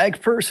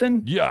flag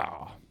person?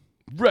 Yeah.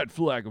 Red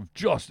flag of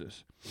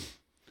justice.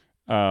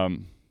 But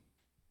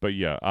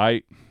yeah,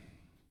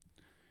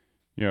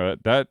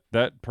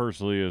 that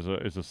personally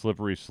is a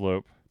slippery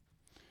slope.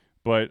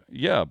 But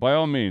yeah, by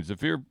all means,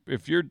 if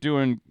you're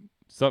doing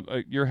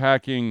you're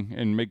hacking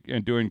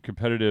and doing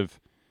competitive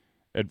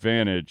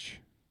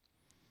advantage,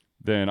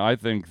 then I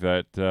think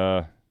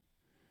that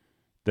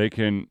they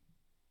can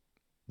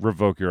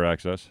revoke your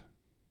access.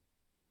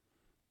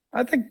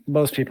 I think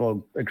most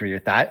people agree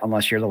with that,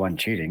 unless you're the one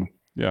cheating.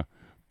 Yeah,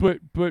 but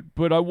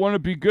I want to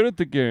be good at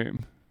the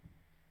game.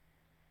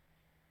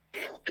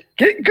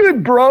 Get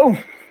good, bro.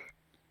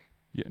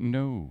 Yeah,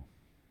 no.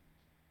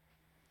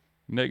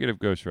 Negative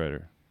Ghost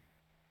Rider.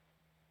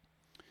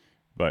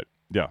 But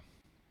yeah.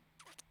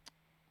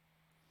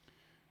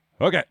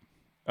 Okay,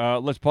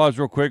 let's pause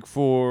real quick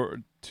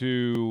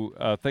to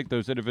thank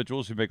those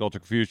individuals who make Ultra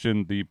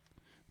Confusion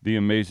the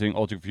amazing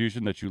Ultra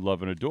Confusion that you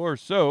love and adore.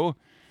 So.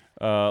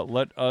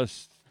 Let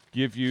us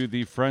give you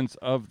the friends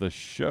of the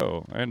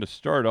show. And to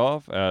start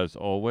off, as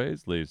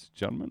always, ladies and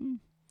gentlemen,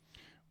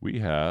 we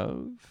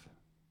have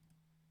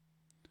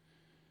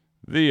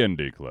the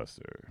Indie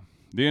Cluster.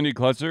 The Indie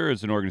Cluster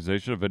is an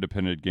organization of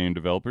independent game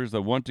developers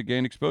that want to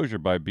gain exposure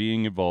by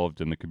being involved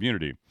in the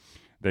community.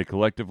 They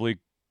collectively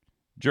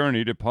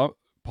journey to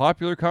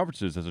popular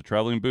conferences as a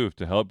traveling booth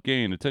to help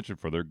gain attention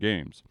for their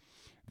games.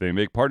 They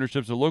make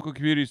partnerships with local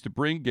communities to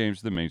bring games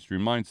to the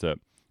mainstream mindset.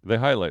 They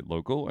highlight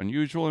local,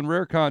 unusual, and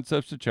rare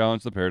concepts to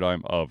challenge the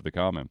paradigm of the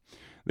common.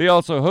 They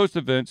also host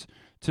events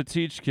to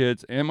teach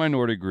kids and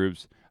minority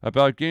groups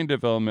about game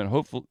development, to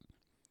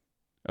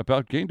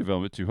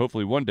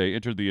hopefully one day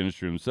enter the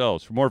industry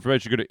themselves. For more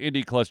information, go to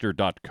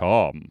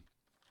indiecluster.com.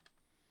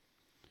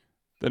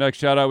 The next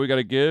shout-out we got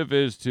to give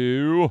is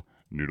to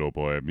Noodle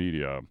Boy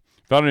Media.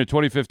 Founded in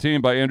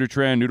 2015 by Andrew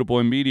Tran, Noodle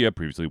Boy Media,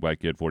 previously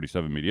White Kid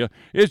 47 Media,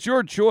 is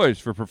your choice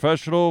for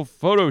professional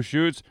photo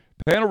shoots,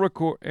 panel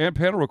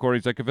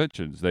recordings at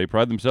conventions. They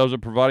pride themselves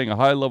on providing a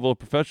high level of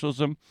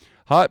professionalism,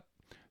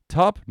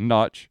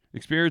 top-notch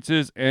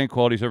experiences, and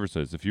quality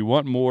services. If you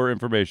want more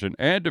information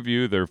and to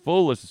view their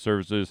full list of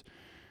services,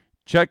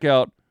 check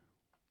out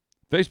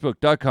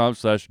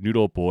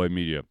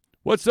facebook.com/noodleboymedia.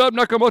 What's up,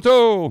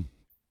 Nakamoto?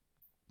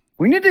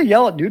 We need to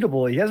yell at Noodle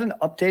Boy. He hasn't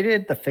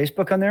updated the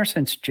Facebook on there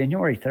since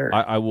January 3rd.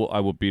 I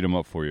will beat him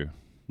up for you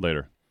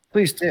later.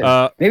 Please do.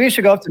 Maybe you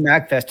should go up to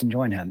MagFest and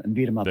join him and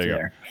beat him up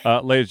there.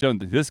 Ladies and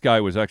gentlemen, this guy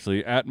was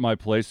actually at my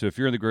place. So if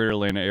you're in the greater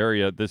Atlanta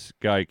area, this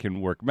guy can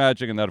work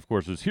magic, and that, of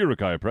course, is Hero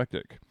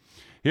Chiropractic.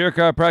 Hero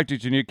Chiropractic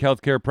is a unique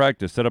healthcare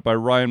practice set up by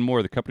Ryan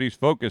Moore, the company's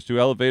focus to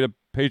elevate a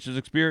patient's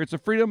experience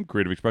of freedom,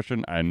 creative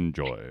expression, and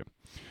joy.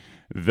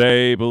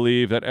 They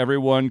believe that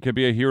everyone can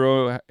be a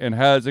hero and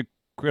has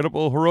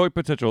incredible heroic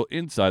potential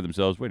inside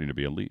themselves waiting to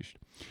be unleashed.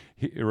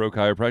 Hero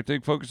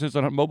Chiropractic focuses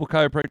on mobile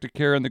chiropractic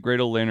care in the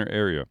greater Atlanta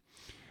area.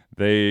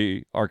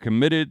 They are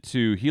committed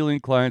to healing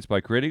clients by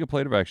creating a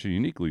plan of action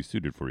uniquely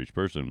suited for each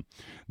person.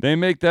 They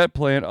make that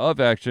plan of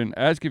action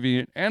as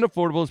convenient and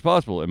affordable as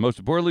possible, and most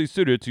importantly,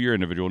 suited to your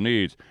individual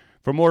needs.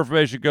 For more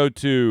information, go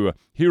to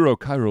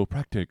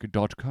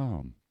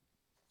herochiropractic.com.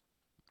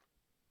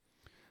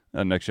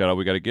 The next shout out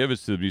we got to give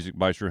is to the music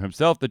maestro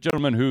himself, the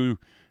gentleman who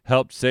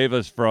helped save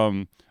us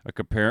from a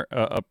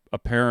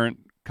apparent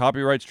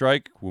copyright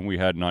strike when we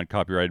had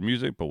non-copyrighted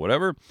music, but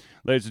whatever.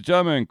 Ladies and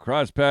gentlemen,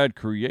 CrossPad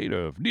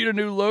Creative. Need a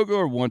new logo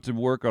or want to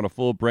work on a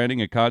full branding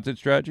and content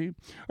strategy?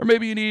 Or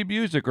maybe you need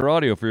music or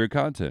audio for your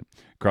content.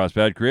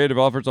 CrossPad Creative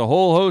offers a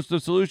whole host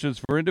of solutions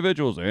for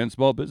individuals and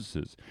small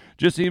businesses.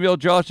 Just email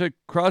Josh at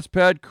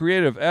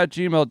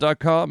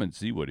crosspadcreative@gmail.com and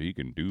see what he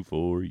can do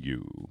for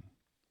you.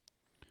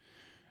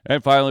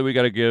 And finally, we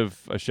got to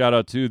give a shout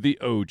out to the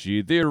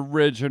OG, the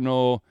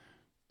original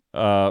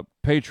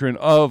patron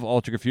of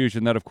Ultra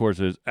Confusion. That, of course,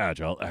 is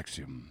Agile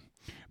Axiom.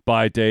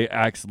 By day,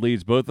 Axe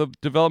leads both the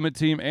development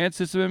team and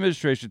system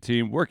administration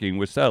team working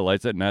with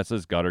satellites at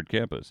NASA's Goddard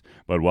campus.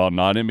 But while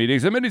not in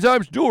meetings and many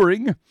times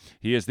during,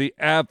 he is the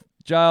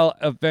Agile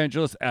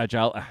evangelist,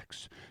 Agile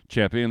Axe,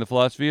 championing the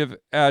philosophy of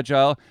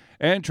Agile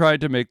and trying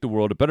to make the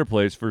world a better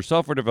place for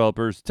software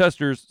developers,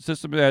 testers,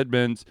 system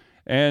admins,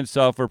 and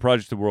software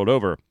projects the world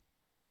over.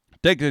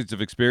 Decades of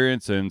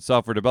experience in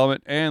software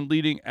development and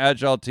leading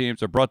Agile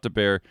teams are brought to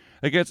bear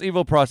against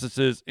evil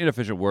processes,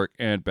 inefficient work,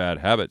 and bad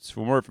habits.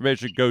 For more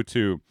information, go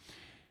to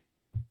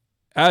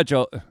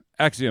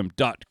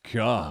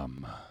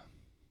agileaxiom.com.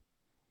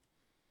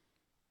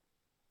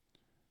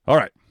 All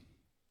right.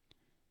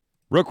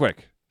 Real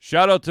quick,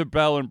 shout out to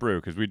Battle and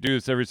Brew, because we do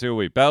this every single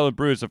week. Battle and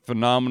Brew is a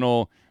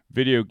phenomenal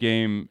video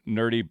game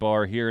nerdy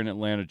bar here in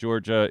Atlanta,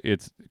 Georgia.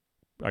 It's,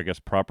 I guess,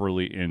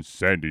 properly in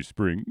Sandy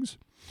Springs.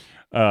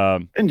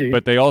 Indeed.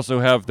 But they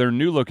also have their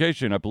new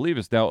location, I believe,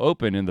 is now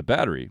open in the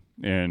Battery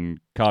in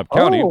Cobb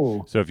County.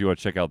 So if you want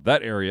to check out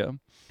that area,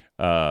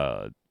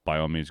 by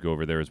all means, go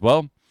over there as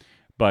well.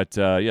 But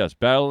yes,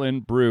 Battle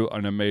and Brew,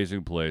 an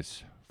amazing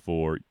place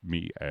for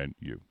me and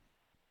you.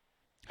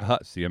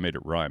 See, I made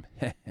it rhyme.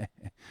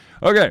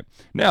 Okay,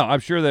 now I'm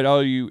sure that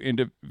all you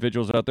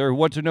individuals out there who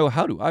want to know,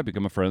 how do I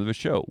become a friend of the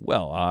show?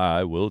 Well,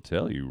 I will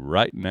tell you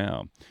right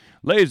now.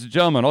 Ladies and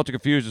gentlemen, Ultra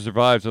Confusion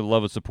survives with the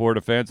love and support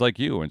of fans like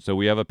you, and so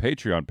we have a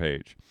Patreon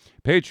page.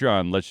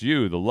 Patreon lets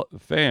you, the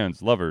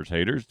fans, lovers,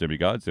 haters,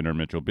 demigods,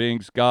 interdimensional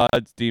beings,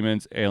 gods,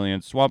 demons,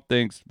 aliens, swamp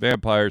things,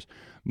 vampires,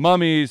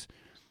 mummies,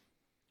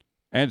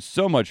 and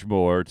so much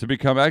more to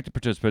become active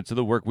participants in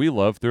the work we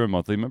love through a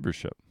monthly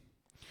membership.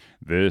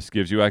 This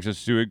gives you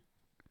access to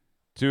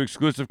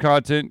exclusive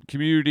content,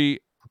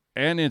 community,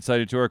 and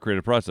insight into our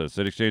creative process.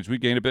 In exchange, we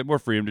gain a bit more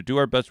freedom to do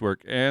our best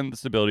work and the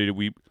stability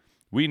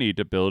we need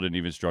to build an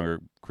even stronger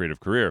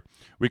creative career.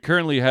 We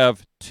currently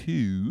have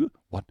two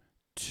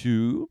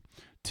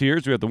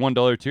tiers. We have the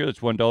 $1 tier, that's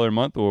 $1 a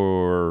month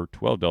or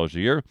 $12 a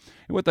year.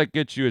 And what that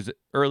gets you is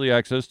early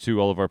access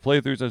to all of our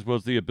playthroughs, as well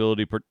as the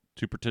ability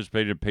to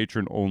participate in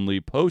patron-only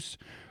posts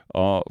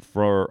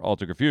for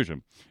Ultra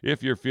Confusion.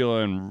 If you're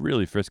feeling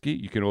really frisky,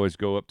 you can always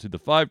go up to the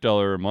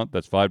 $5 a month.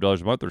 That's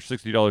 $5 a month or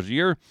 $60 a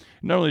year.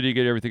 Not only do you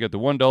get everything at the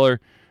 $1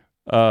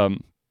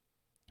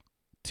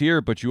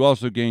 tier, but you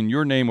also gain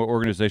your name or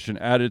organization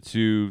added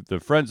to the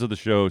Friends of the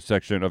Show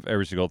section of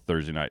every single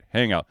Thursday night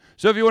hangout.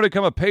 So if you want to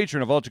become a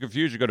patron of Ultra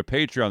Confusion, go to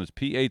Patreon. That's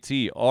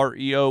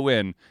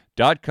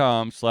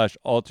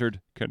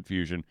patreon.com/Altered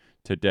Confusion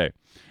today.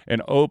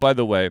 And oh, by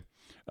the way,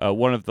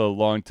 one of the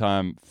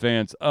longtime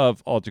fans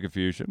of Ultra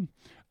Confusion,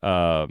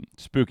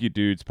 Spooky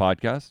Dudes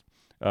podcast,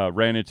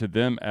 ran into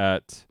them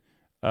at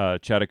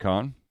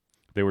Chattacon.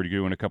 They were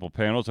doing a couple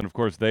panels, and of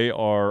course, they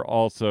are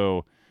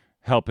also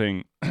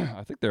helping.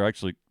 I think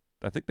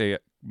they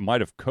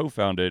might have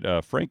co-founded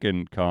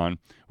FrankenCon,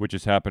 which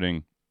is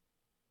happening.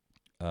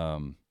 I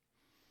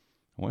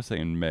want to say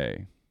in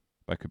May.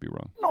 I could be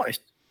wrong. Nice.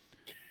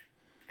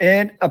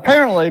 And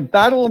apparently,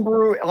 Battle and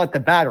Brew at the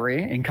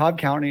Battery in Cobb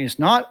County is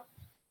not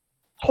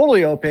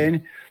totally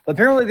open, but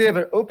apparently they have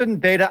an open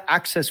beta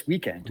access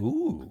weekend.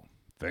 Ooh,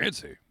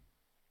 fancy.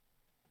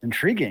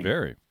 Intriguing.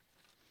 Very.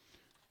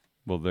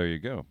 Well, there you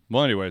go.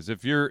 Well, anyways,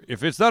 if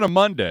it's not a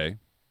Monday,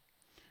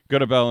 go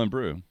to Battle and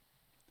Brew.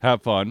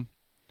 Have fun.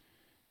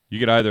 You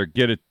can either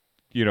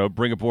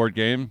bring a board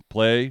game,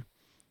 play,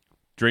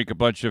 drink a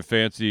bunch of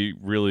fancy,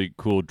 really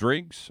cool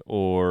drinks,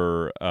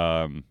 or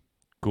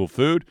cool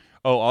food.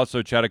 Oh,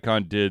 also,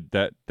 Chattacon did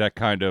that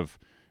kind of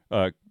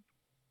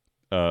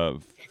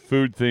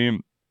food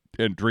theme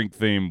and drink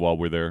theme while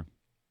we're there.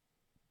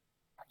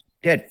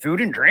 You had food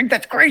and drink?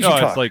 That's crazy. No,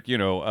 talk. It's like,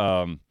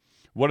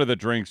 one of the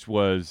drinks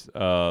was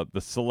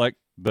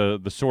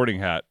the sorting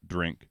hat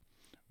drink,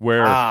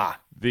 where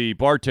the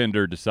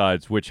bartender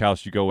decides which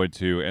house you go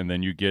into, and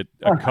then you get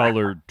a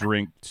colored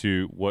drink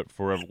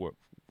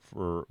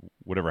for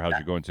whatever house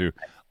you go into.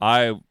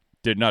 I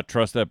did not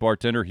trust that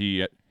bartender.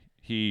 He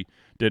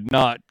did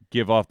not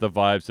give off the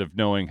vibes of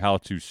knowing how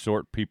to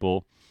sort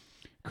people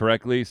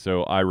correctly,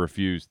 so I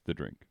refused the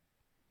drink.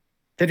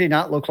 Did he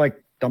not look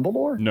like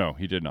Dumbledore? No,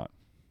 he did not.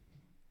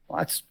 Well,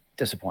 that's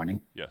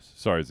disappointing. Yes.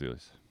 Sorry,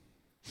 Zelis.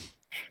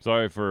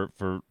 Sorry for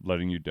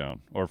letting you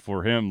down, or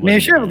for him. I mean, he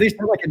should have at least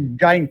had like a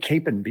giant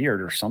cape and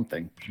beard or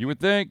something. You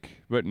would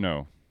think, but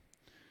no.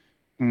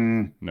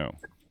 No.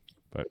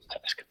 But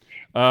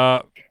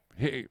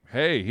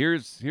hey,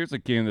 here's a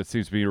game that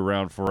seems to be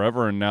around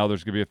forever, and now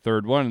there's gonna be a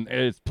third one.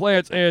 It's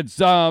Plants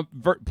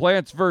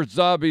vs.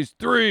 Zombies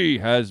 3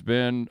 has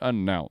been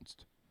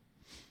announced.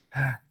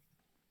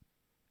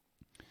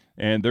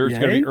 And there's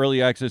going to be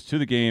early access to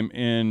the game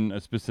in a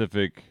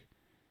specific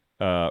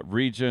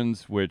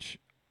regions, which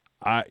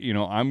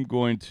I'm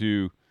going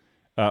to.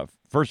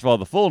 First of all,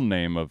 the full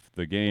name of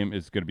the game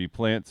is going to be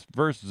Plants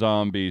vs.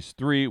 Zombies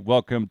 3.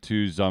 Welcome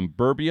to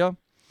Zomburbia.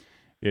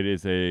 It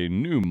is a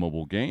new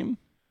mobile game.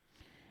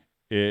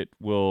 It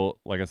will,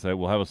 like I said,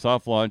 will have a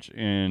soft launch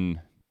in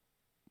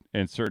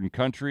certain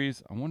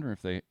countries. I wonder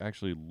if they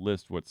actually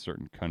list what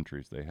certain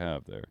countries they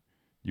have there.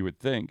 You would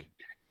think.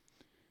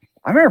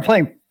 I remember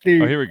playing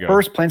the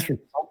first Plants vs.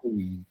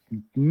 Zombies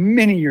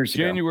many years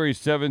ago. January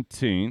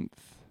 17th.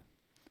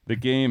 The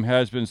game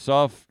has been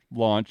soft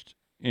launched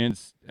in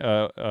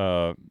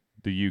the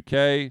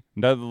UK,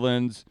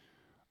 Netherlands,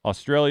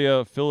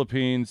 Australia,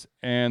 Philippines,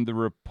 and the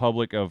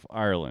Republic of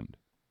Ireland.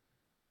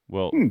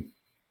 Well,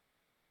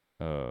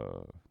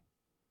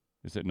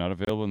 is it not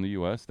available in the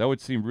U.S.? That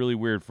would seem really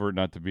weird for it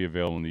not to be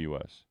available in the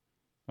U.S.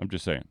 I'm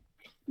just saying.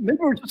 Maybe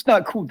we're just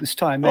not cool this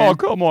time, man. Oh,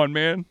 come on,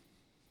 man.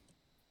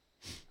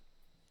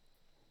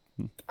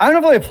 I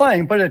don't know if I'm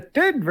playing, but it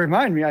did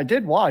remind me. I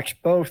did watch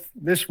both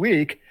this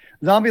week,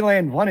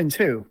 Zombieland 1 and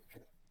 2,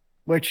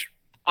 which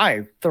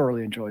I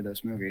thoroughly enjoyed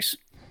those movies.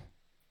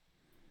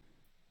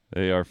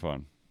 They are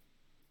fun.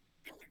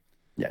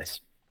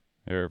 Yes.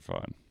 They're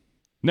fun.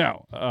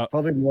 Now,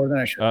 probably more than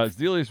I should.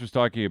 Zelius was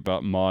talking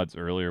about mods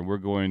earlier. We're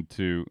going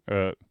to,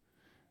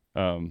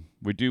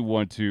 we do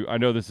want to, I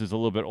know this is a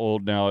little bit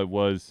old now. It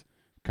was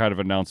kind of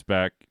announced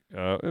back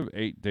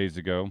 8 days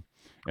ago.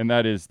 And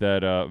that is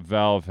that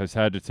Valve has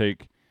had to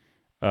take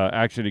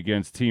action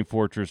against Team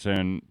Fortress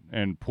and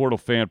Portal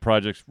fan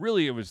projects.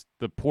 Really, it was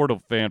the Portal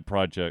fan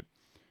project,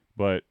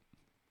 but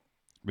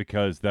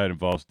because that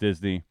involves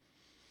Disney.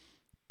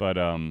 But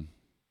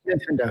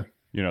Nintendo.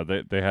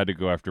 They had to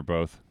go after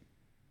both.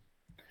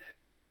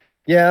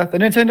 Yeah, the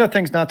Nintendo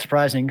thing's not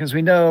surprising because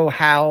we know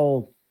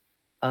how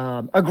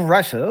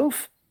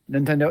aggressive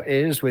Nintendo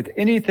is with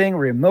anything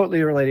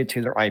remotely related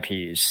to their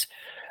IPs.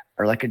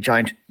 Or like a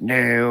giant,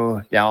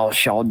 no, thou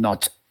shalt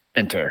not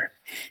enter.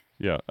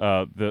 Yeah,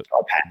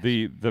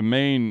 the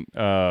main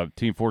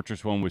Team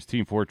Fortress one was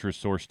Team Fortress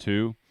Source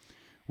 2,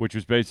 which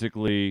was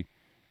basically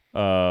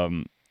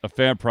a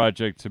fan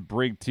project to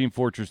bring Team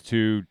Fortress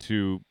 2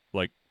 to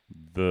like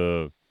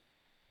the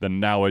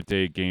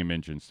nowadays game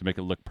engines to make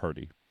it look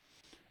pretty.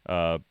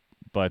 But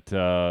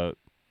they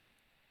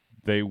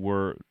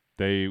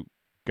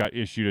got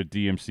issued a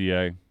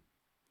DMCA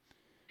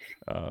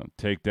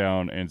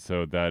takedown, and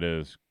so that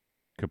is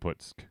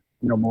kaputsk.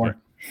 No more.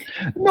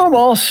 Yeah. No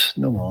moss.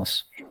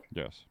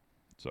 Yes.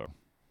 So,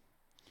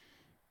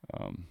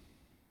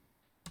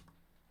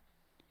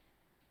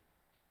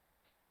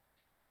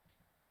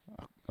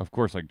 of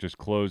course, I just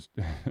closed.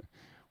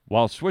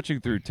 While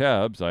switching through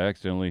tabs, I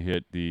accidentally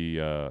hit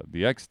the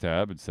X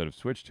tab instead of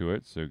switch to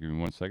it. So give me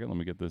 1 second. Let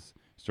me get this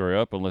story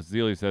up. Unless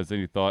Zelius has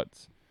any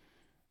thoughts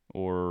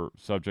or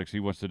subjects he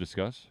wants to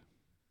discuss.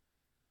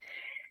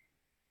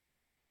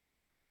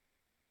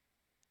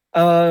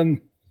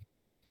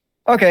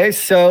 Okay,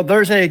 so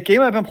there's a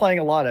game I've been playing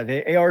a lot of,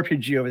 a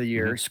ARPG over the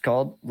years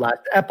called Last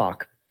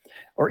Epoch,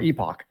 or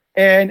Epoch.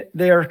 And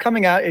they're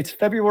coming out, it's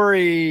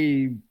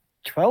February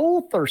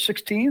 12th or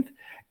 16th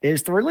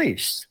is the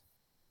release.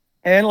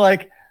 And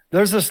like,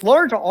 there's this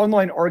large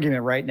online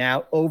argument right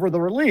now over the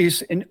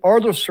release and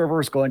are the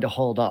servers going to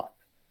hold up?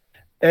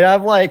 And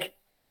I'm like,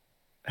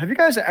 have you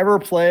guys ever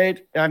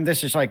played, and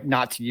this is like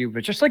not to you,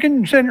 but just like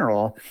in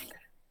general,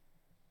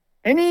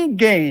 any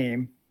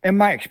game, in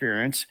my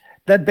experience,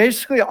 that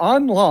basically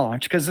on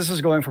launch, because this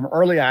is going from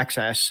early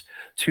access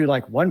to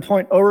like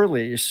 1.0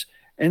 release,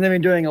 and they've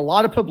been doing a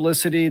lot of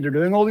publicity. They're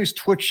doing all these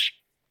Twitch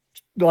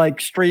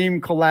like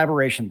stream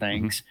collaboration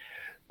things.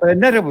 But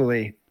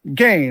inevitably,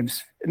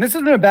 games, and this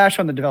isn't a bash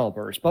on the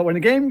developers, but when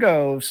a game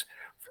goes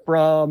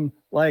from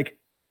like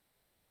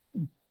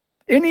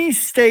any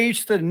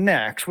stage to the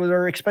next where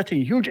they're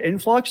expecting a huge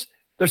influx,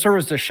 their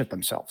servers just shit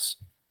themselves.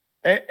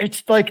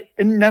 It's like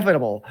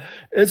inevitable.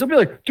 It'll be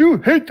like, do you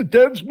hate the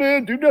devs,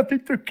 man? Do you not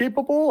think they're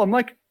capable? I'm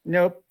like,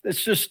 no,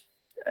 it's just,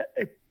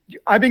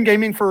 I've been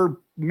gaming for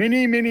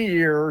many, many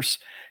years,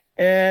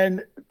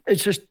 and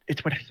it's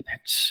what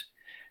happens.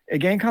 A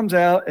game comes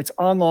out, it's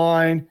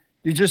online,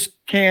 You just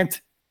can't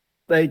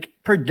like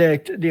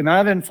predict the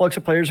amount of influx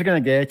of players you're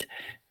going to get.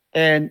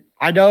 And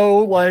I know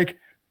like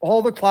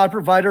all the cloud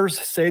providers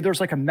say there's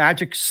like a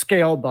magic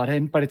scale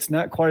button, but it's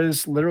not quite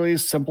as literally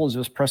as simple as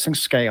just pressing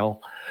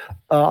scale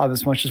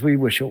as much as we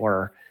wish it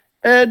were.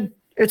 And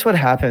it's what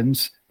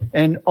happens.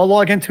 And I'll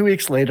log in 2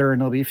 weeks later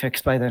and it'll be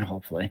fixed by then,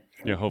 hopefully.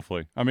 Yeah,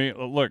 hopefully. I mean,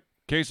 look,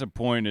 case in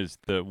point is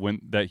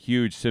that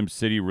huge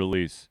SimCity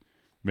release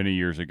many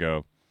years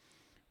ago,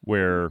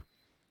 where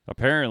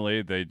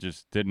apparently they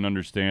just didn't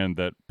understand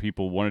that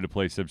people wanted to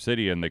play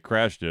SimCity and they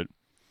crashed it.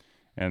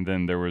 And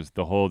then there was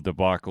the whole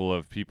debacle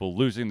of people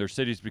losing their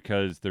cities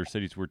because their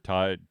cities were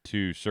tied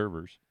to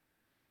servers.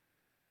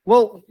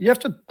 Well, you have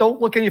to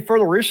don't look any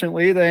further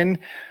recently than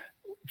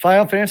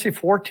Final Fantasy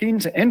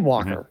XIV's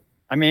Endwalker. Mm-hmm.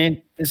 I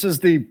mean, it was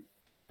the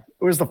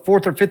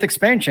 4th or 5th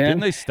expansion.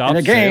 Didn't they stop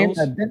sales?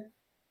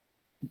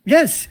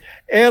 Yes.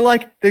 And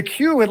like the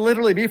queue would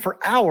literally be for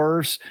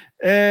hours.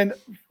 And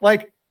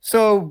like,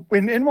 so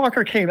when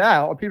Endwalker came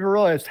out, people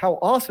realized how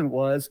awesome it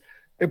was.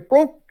 It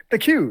broke the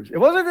queues. It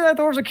wasn't that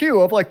there was a queue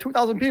of like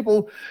 2,000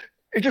 people.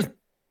 It just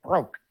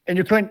broke and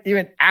you couldn't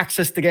even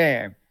access the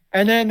game.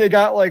 And then they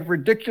got like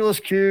ridiculous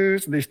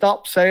queues and they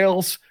stopped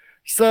sales.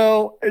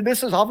 So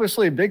this is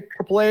obviously a big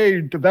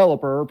AAA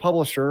developer,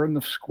 publisher in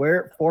the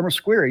former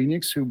Square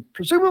Enix, who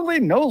presumably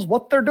knows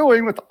what they're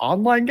doing with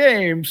online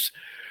games.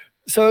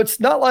 So it's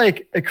not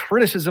like a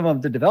criticism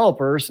of the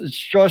developers. It's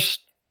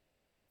just,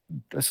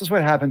 this is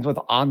what happens with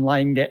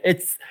online games.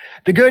 It's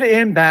the good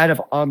and bad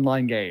of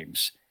online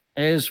games.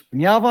 Is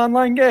when you have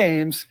online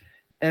games,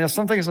 and if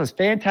something is as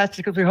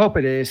fantastic as we hope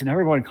it is, and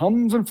everyone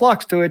comes and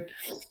flocks to it,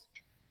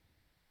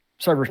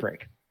 servers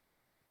break.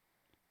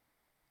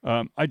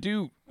 I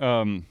do,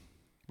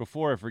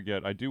 before I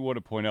forget, I do want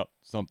to point out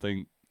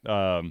something.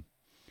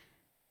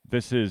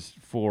 This is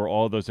for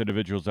all those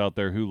individuals out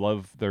there who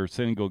love their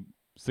single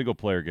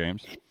player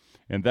games,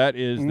 and that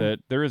is that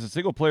there is a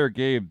single player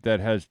game that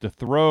has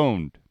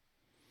dethroned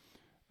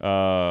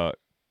Call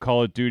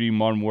of Duty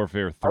Modern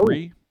Warfare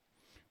 3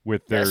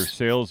 with their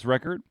sales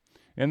record,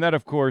 and that,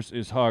 of course,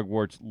 is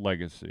Hogwarts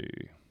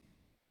Legacy.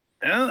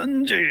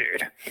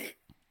 Indeed.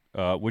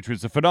 Which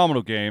was a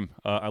phenomenal game.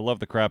 I love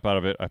the crap out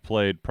of it. I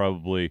played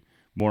probably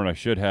more than I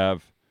should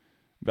have.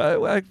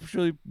 But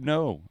actually,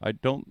 no, I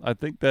don't. I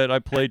think that I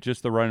played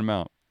just the right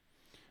amount.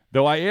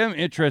 Though I am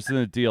interested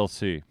in the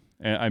DLC,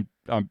 and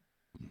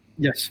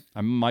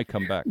I might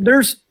come back.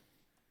 There's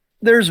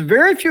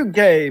very few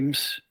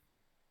games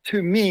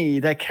to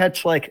me that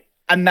catch like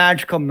a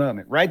magical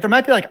moment, right? There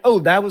might be like, oh,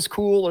 that was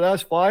cool or that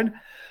was fun,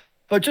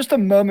 but just a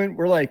moment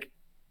where like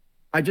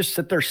I just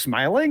sit there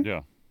smiling.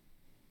 Yeah.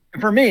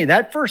 For me,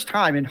 that first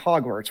time in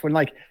Hogwarts, when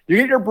like you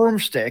get your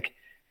broomstick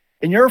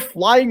and you're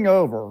flying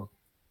over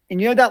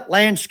and you have that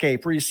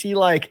landscape where you see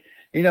like,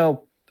 you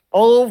know,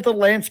 all of the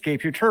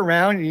landscape, you turn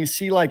around and you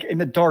see like in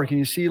the dark and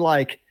you see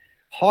like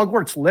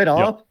Hogwarts lit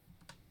up. Yep.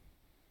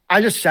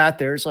 I just sat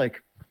there. It's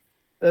like,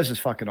 this is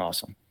fucking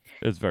awesome.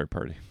 It's very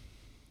pretty.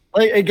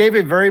 Like it gave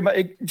it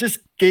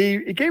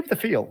gave the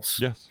feels.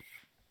 Yes.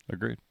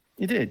 Agreed.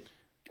 It did.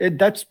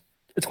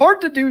 It's hard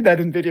to do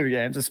that in video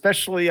games,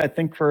 especially I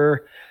think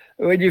for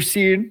when you've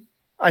seen,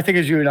 I think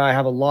as you and I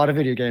have a lot of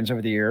video games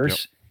over the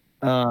years.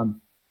 Yep.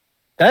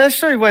 That's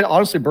actually what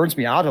honestly burns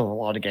me out of a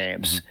lot of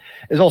games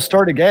is I'll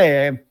start a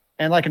game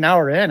and like an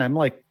hour in, I'm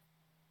like,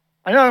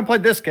 I know I haven't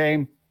played this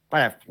game,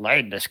 but I've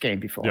played this game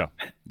before. Yeah.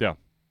 Yeah.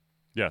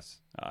 Yes.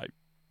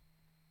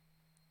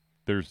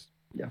 There's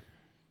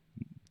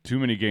too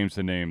many games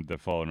to name that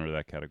fall under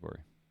that category.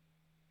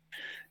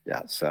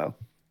 Yeah. So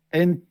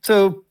I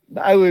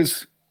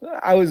was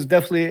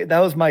definitely, that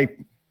was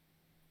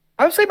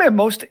I would say my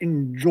most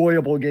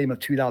enjoyable game of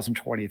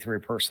 2023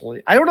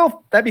 personally. I don't know if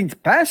that means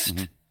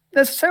best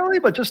necessarily,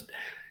 but just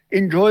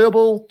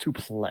enjoyable to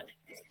play.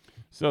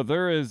 So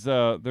there's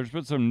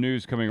been some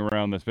news coming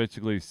around that's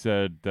basically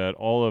said that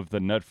all of the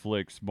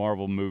Netflix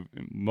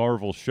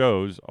Marvel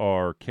shows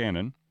are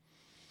canon.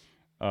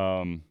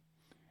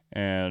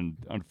 And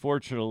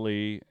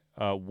unfortunately,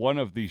 one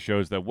of these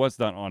shows that was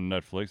not on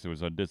Netflix, it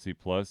was on Disney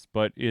Plus,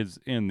 but is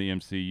in the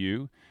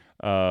MCU.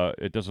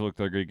 It doesn't look like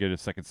they're going to get a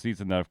second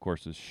season. That, of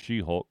course, is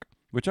She-Hulk,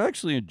 which I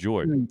actually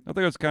enjoyed. I think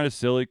it was kind of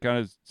silly, kind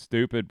of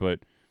stupid, but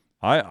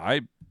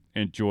I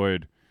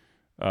enjoyed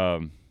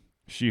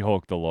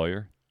She-Hulk the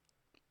lawyer.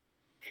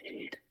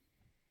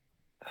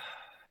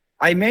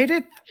 I made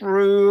it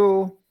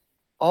through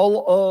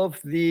all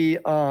of the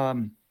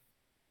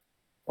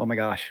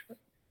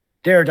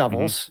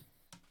Daredevils,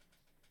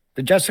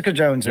 the Jessica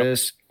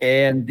Joneses,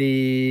 and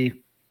the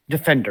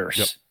Defenders.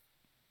 Yep.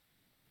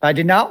 I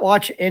did not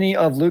watch any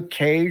of Luke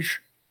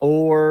Cage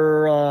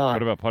or...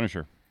 what about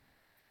Punisher?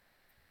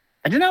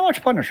 I did not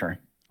watch Punisher.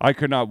 I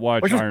could not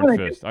watch Iron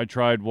Fist. I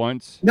tried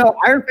once. No,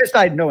 Iron Fist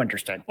I had no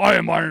interest in. I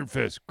am Iron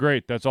Fist.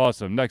 Great. That's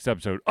awesome. Next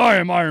episode. I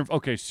am Iron...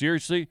 Okay,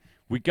 seriously?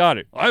 We got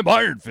it. I'm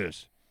Iron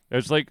Fist.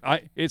 It's like...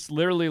 It's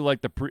literally like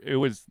it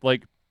was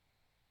like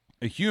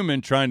a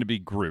human trying to be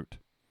Groot.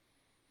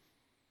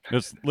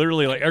 It's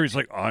literally like... Everybody's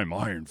like, I'm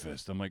Iron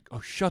Fist. I'm like,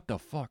 oh, shut the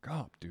fuck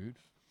up, dude.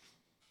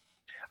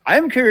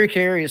 I'm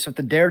curious if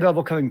the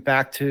Daredevil coming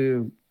back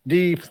to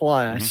D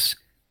plus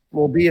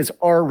will be as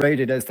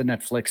R-rated as the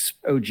Netflix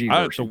OG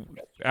version.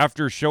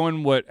 After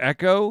showing what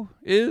Echo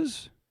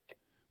is,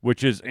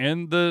 which is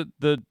in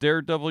the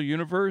Daredevil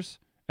universe,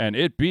 and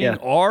it being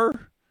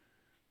R,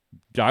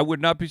 I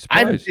would not be surprised.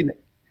 I haven't seen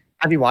it.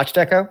 Have you watched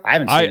Echo? I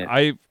haven't seen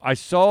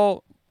it.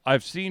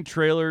 I've seen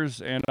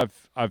trailers and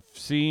I've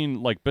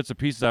seen like bits and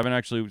pieces. I haven't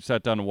actually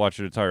sat down to watch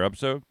an entire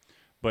episode,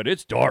 but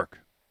it's dark,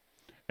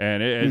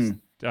 and it is.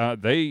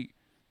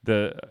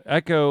 The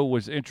Echo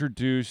was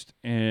introduced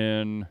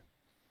in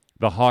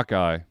the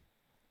Hawkeye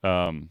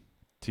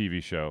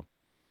TV show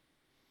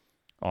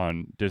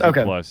on Disney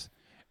Plus,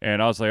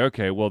 and I was like,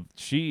 okay, well,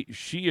 she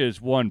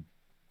is one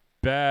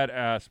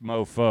badass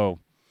mofo,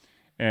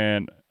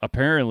 and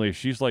apparently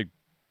she's like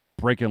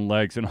breaking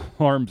legs and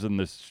arms in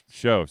this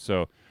show.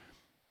 So,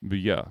 but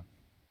yeah.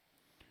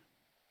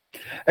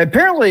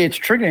 Apparently, it's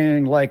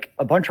triggering like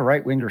a bunch of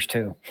right wingers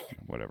too.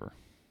 Whatever.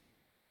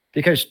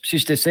 Because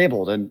she's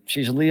disabled and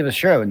she's the lead of the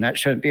show, and that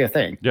shouldn't be a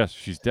thing. Yes,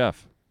 she's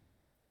deaf.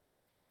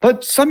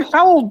 But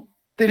somehow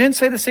they didn't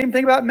say the same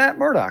thing about Matt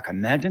Murdock.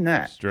 Imagine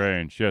that.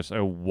 Strange. Yes,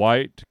 a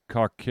white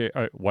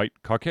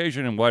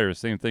Caucasian and white are the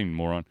same thing,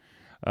 moron.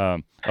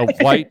 A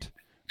white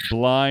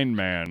blind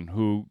man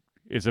who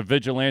is a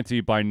vigilante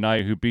by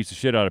night who beats the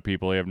shit out of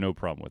people. They have no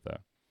problem with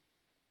that.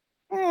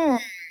 I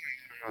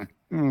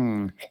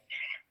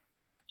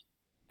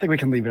think we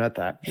can leave it at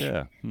that.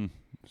 Yeah.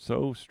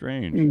 So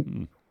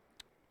strange.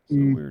 So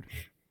weird.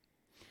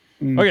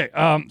 Okay.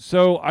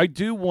 So I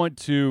do want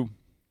to.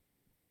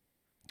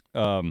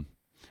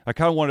 I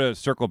kind of want to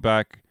circle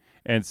back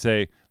and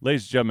say,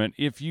 ladies and gentlemen,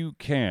 if you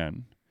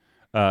can,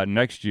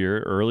 next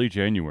year, early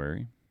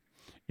January,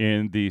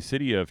 in the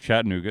city of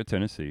Chattanooga,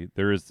 Tennessee,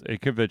 there is a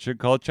convention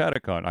called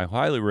Chattacon. I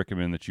highly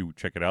recommend that you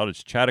check it out.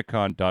 It's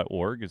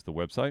chattacon.org is the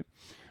website.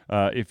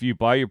 If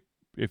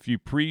you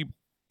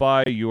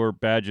pre-buy your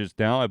badges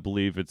now, I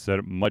believe it's at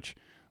a much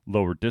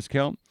lower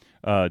discount.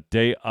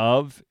 Day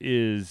of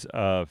is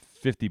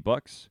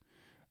 $50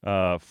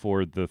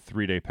 for the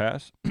 3-day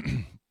pass.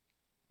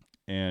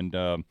 And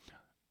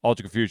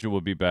Ultra Confusion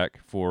will be back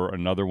for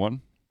another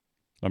one.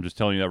 I'm just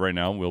telling you that right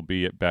now. We'll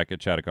be back at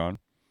Chattacon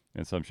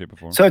in some shape or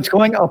form. So it's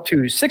going up to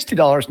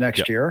 $60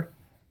 next year,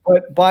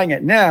 but buying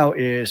it now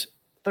is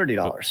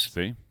 $30.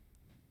 See?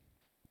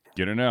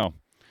 Get it now.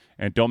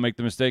 And don't make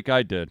the mistake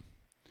I did.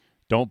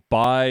 Don't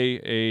buy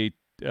a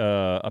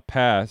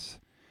pass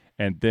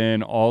and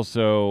then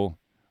also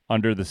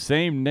under the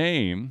same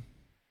name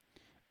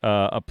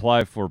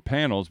apply for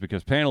panels,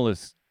 because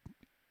panelists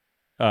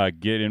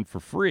get in for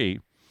free,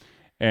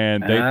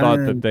 and they thought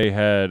that they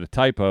had a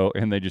typo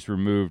and they just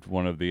removed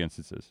one of the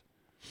instances.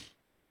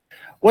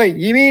 Wait,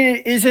 you mean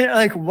it isn't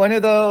like one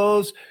of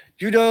those,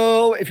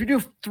 if you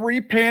do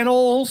 3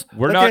 panels,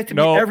 we're not,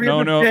 no,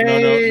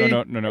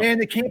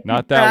 and it can't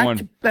not that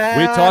one.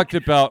 We talked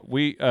about,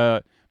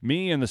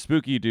 me and the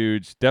spooky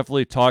dudes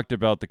definitely talked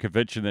about the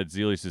convention that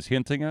Zelius is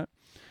hinting at.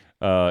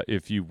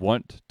 If you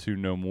want to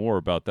know more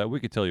about that, we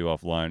could tell you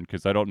offline,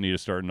 because I don't need to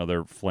start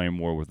another flame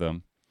war with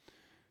them.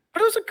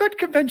 But it was a good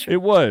convention.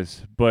 It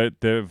was, but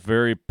the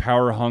very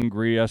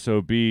power-hungry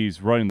SOBs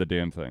running the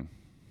damn thing.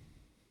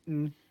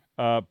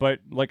 But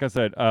like I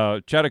said,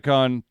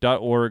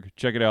 chattacon.org,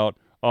 check it out.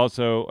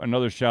 Also,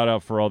 another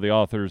shout-out for all the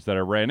authors that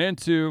I ran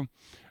into.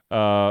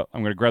 I'm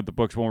going to grab the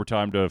books one more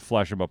time to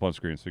flash them up on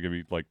screen, so give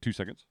me like 2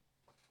 seconds.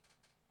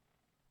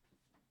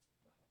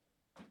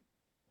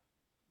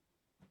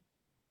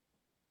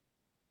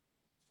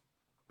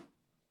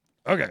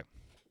 Okay.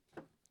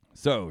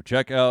 So,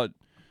 check out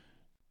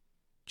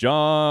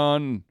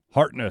John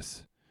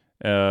Hartness.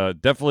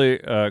 Definitely,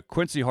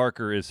 Quincy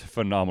Harker is a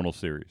phenomenal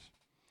series.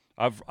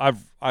 I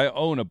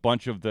own a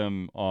bunch of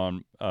them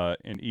on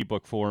in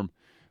ebook form,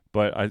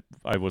 but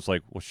I was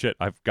like, well, shit,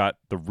 I've got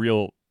the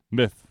real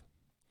myth,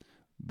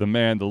 the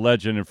man, the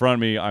legend in front of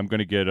me. I'm going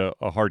to get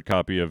a hard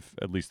copy of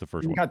at least the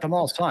first one. You got them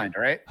all signed,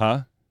 right?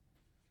 Huh?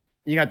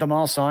 You got them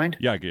all signed?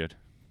 Yeah, good.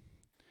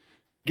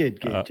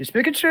 Good. Just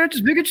making sure.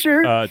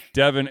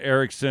 Devin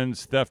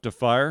Erickson's Theft of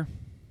Fire.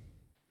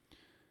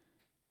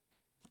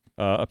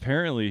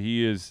 Apparently,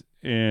 he is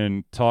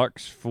in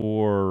talks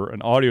for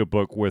an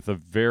audiobook with a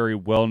very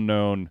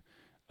well-known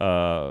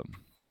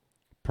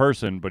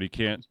person, but he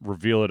can't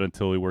reveal it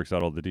until he works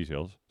out all the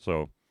details.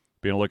 So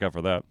be on the lookout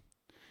for that.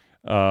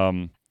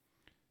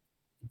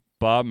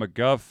 Bob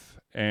McGuff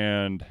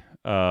and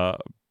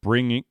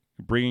Bringing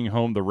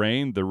Home the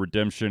Rain, The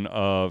Redemption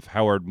of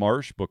Howard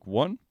Marsh, Book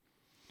 1,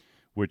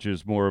 which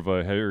is more of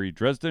a Harry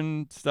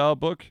Dresden-style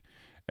book.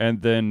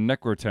 And then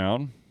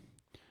Necrotown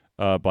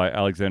by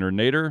Alexander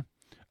Nader.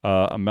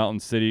 A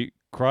Mountain City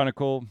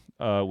Chronicle,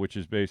 which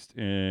is based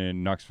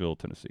in Knoxville,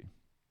 Tennessee.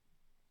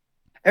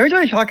 Every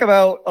time you talk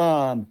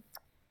about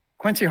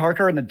Quincy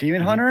Harker and the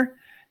Demon Hunter,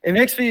 it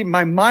makes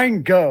my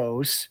mind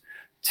goes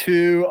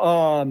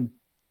to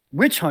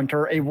Witch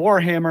Hunter, a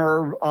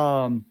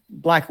Warhammer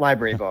Black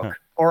Library book,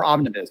 or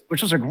Omnibus,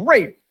 which was a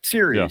great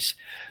series.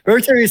 Yeah. But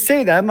every time you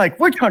say that, I'm like,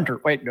 Witch Hunter.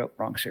 Wait, no,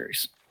 wrong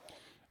series.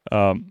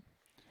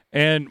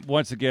 And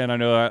once again, I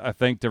know I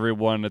thanked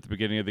everyone at the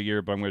beginning of the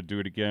year, but I'm going to do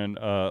it again.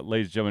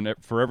 Ladies and gentlemen,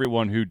 for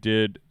everyone who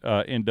did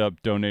end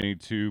up donating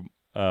to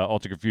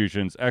Alta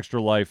Confusion's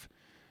Extra Life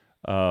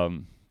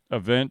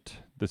event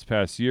this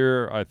past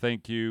year, I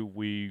thank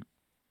you.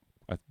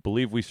 I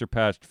believe we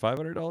surpassed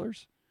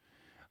 $500.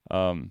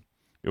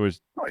 It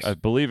was, Nice. I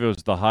believe it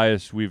was the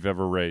highest we've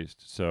ever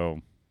raised. So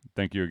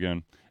thank you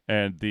again.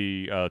 And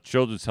the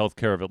Children's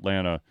Healthcare of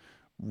Atlanta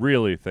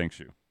really thanks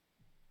you.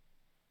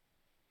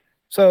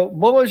 So,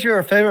 what was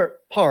your favorite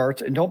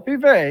part? And don't be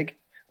vague.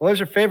 What was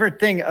your favorite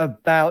thing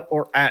about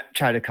or at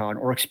Chattacon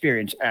or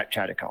experience at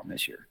Chattacon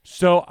this year?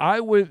 So I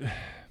would,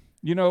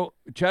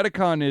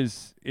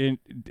 Chattacon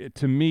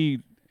to me,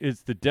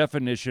 is the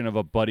definition of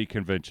a buddy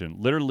convention.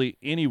 Literally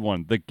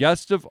anyone, the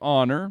guest of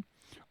honor,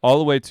 all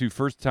the way to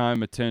first-time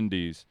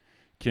attendees,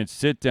 can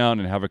sit down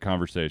and have a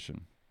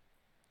conversation,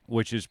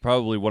 which is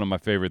probably one of my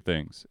favorite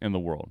things in the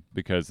world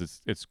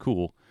because it's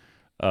cool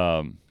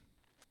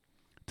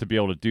to be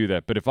able to do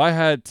that. But if I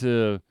had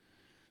to,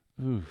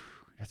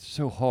 it's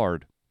so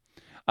hard.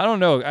 I don't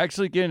know.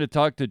 Actually, getting to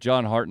talk to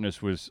John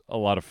Hartness was a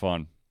lot of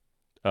fun,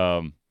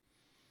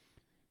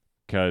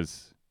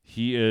 because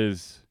he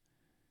is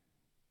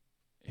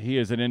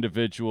an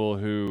individual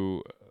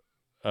who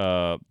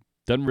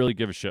doesn't really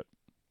give a shit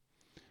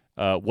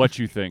what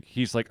you think.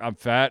 He's like, I'm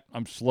fat,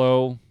 I'm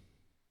slow,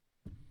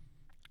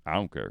 I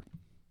don't care.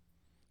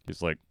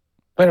 He's like,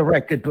 But I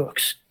write good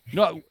books.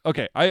 no,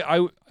 okay.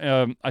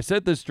 I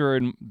said this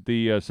during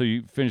the so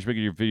you finish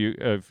making your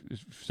video,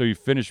 so you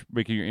finish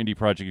making your indie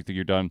project. You think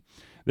you're done.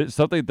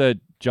 Something that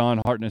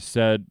John Hartness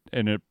said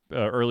in an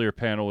earlier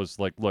panel was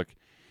like, look,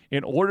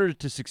 in order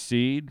to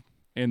succeed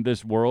in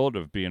this world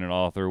of being an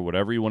author,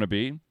 whatever you want to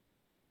be,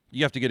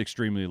 you have to get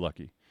extremely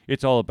lucky.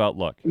 It's all about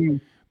luck.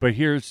 But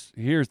here's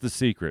the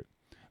secret: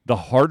 the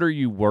harder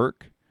you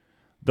work,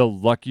 the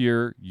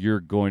luckier you're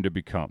going to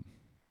become.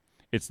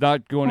 It's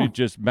not going to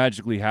just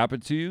magically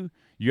happen to you.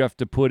 You have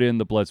to put in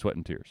the blood, sweat,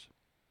 and tears.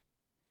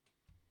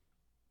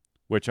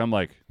 Which I'm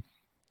like,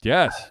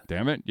 yes,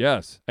 damn it,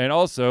 yes. And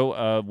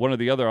also, one of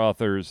the other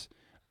authors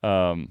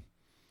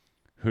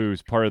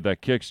who's part of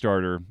that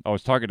Kickstarter, I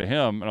was talking to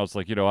him, and I was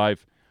like,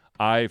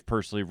 I've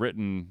personally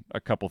written a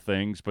couple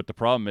things, but the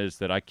problem is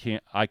that I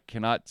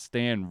cannot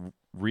stand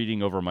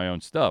reading over my own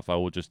stuff. I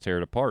will just tear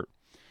it apart.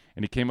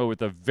 And he came up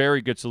with a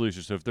very good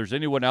solution. So if there's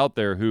anyone out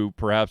there who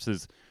perhaps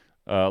is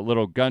a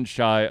little gun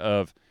shy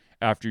of,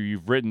 after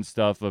you've written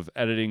stuff, of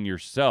editing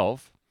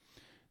yourself,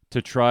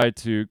 to try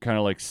to kind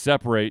of like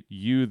separate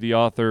you, the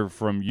author,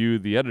 from you,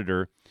 the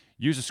editor,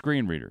 use a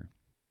screen reader.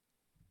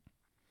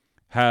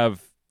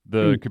 Have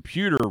the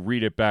computer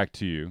read it back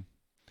to you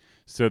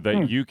so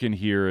that you can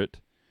hear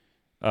it,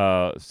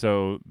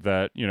 so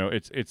that,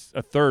 it's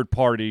a third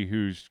party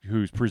who's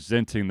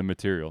presenting the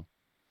material.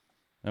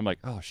 I'm like,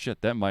 oh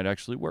shit, that might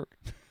actually work.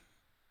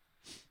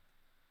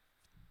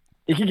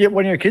 You can get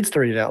one of your kids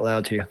to read it out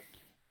loud to you.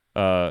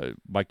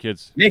 My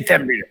kids Make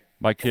them read it.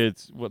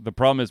 The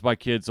problem is my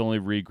kids only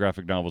read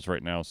graphic novels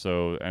right now,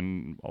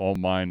 and all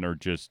mine are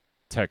just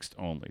text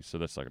only, so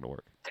that's not going to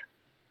work.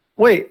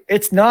 Wait,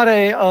 it's not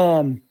a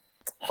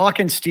Hawk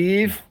and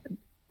Steve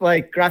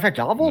like graphic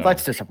novel? No.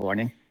 That's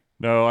disappointing.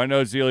 No, I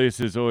know Zelius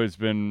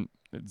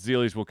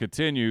will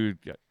continue,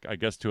 I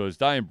guess, to his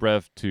dying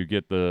breath to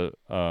get the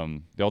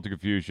Alta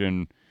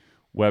Confusion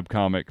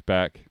webcomic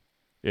back.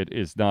 It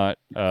is not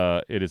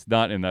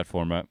in that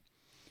format.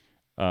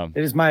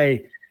 It's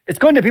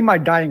going to be my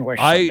dying wish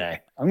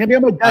someday. I'm going to be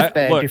on my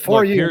deathbed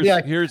before you.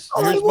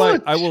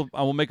 I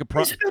will make a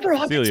promise.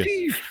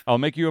 Steve. I'll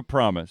make you a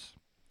promise.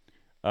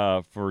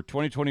 For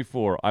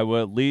 2024, I will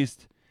at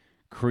least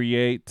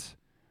create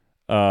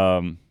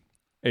a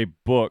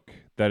book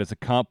that is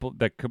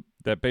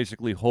that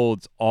basically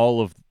holds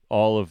all of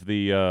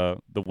the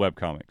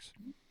webcomics.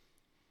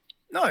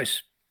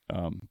 Nice.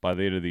 By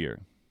the end of the year,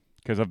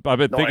 because I've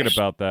been thinking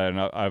about that, and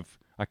I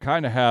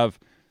kind of have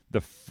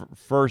the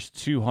first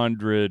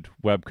 200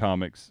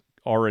 webcomics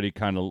already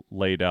kind of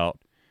laid out.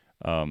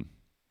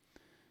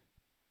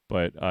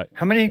 But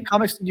how many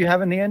comics did you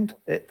have in the end?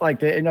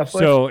 Enough.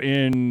 So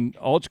in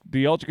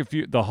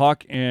the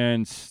Hawk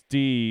and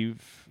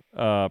Steve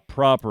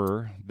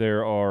proper,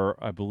 there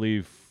are, I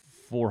believe,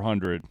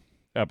 400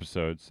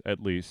 episodes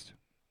at least,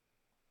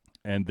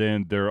 and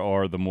then there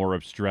are the more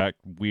abstract,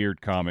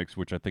 weird comics,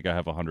 which I think I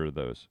have 100 of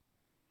those.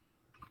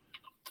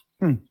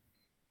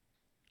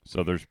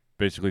 So there's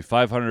basically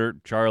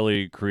 500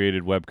 Charlie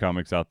created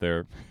webcomics out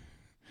there,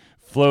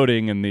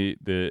 floating in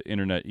the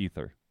internet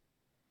ether.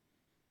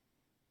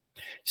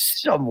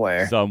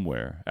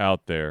 Somewhere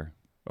out there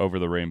over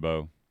the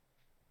rainbow.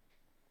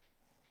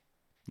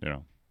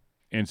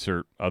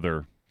 Insert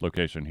other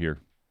location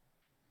here.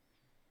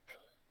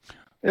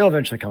 It'll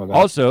eventually come about.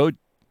 Also,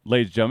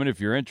 ladies and gentlemen,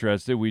 if you're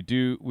interested, we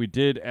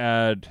did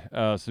add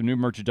some new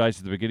merchandise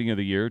at the beginning of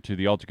the year to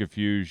the Alta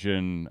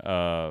Confusion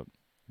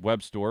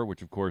web store,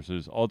 which of course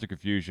is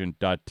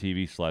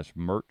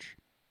altaconfusion.tv/merch.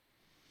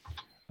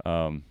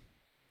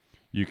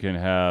 You can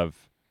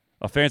have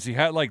a fancy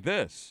hat like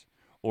this,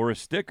 or a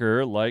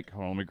sticker like,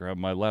 hold on, let me grab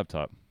my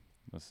laptop.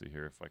 Let's see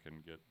here if I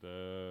can get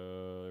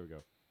the. There we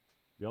go.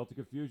 The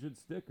Ultica Fusion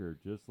sticker,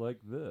 just like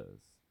this.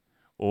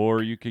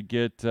 Or you could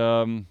get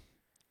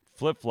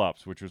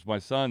flip-flops, which was my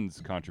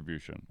son's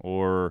contribution,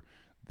 or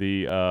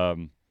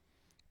the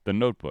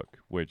notebook,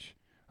 which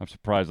I'm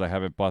surprised I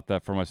haven't bought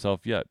that for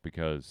myself yet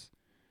because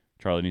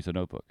Charlie needs a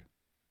notebook.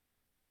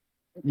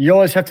 You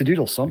always have to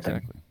doodle something.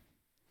 Exactly.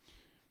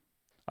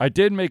 I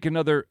did make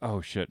another.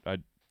 Oh shit! I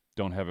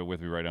don't have it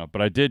with me right now,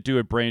 but I did do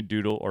a brain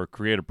doodle or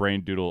create a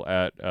brain doodle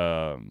at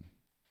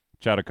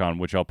Chattacon,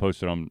 which I'll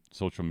post it on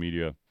social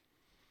media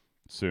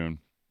soon.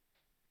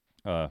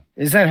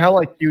 Is that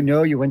how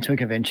you went to a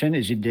convention?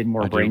 Is you did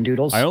more brain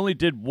doodles? I only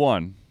did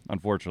one,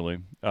 unfortunately,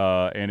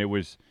 and it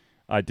was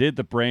I did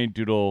the brain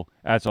doodle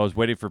as I was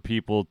waiting for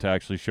people to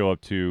actually show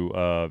up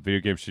to Video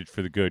Game Street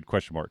for the Good ?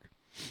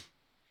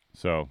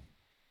 So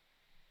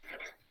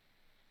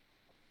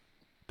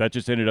that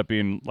just ended up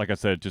being, like I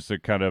said, just a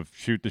kind of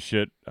shoot the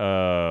shit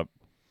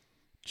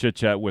chit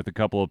chat with a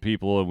couple of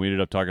people, and we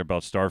ended up talking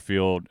about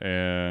Starfield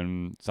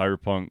and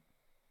Cyberpunk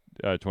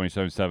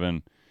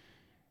 2077,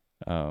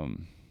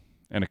 and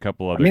a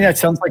couple other. I mean, that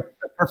sounds like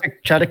the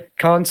perfect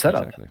Chattacon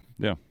setup. Exactly.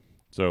 Yeah.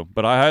 So,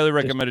 but I highly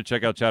recommend to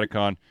check out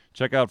Chattacon.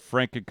 Check out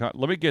FrankenCon.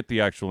 Let me get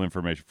the actual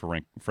information for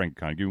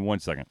FrankenCon. Give me 1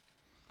 second.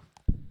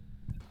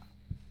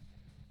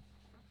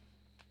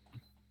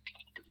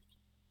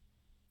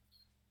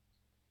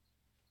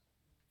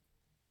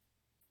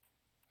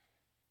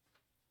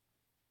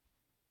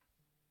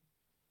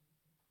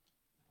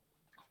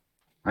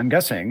 I'm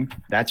guessing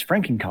that's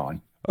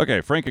FrankenCon.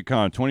 Okay,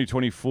 FrankenCon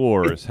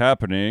 2024 is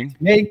happening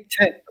May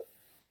 10th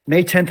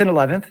and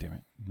 11th. Damn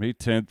it. May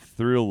 10th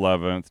through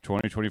 11th,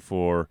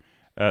 2024,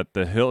 at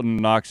the Hilton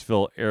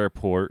Knoxville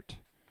Airport.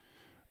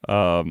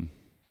 It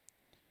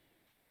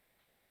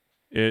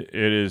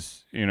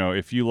is,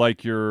 if you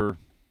like your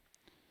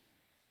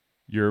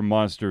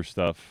monster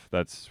stuff,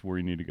 that's where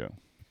you need to go.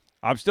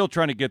 I'm still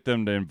trying to get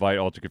them to invite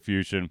Ultica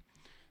Fusion.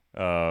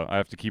 I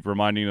have to keep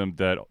reminding them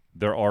that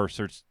there are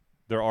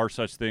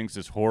such things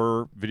as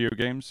horror video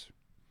games,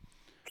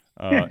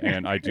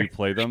 and I do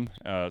play them.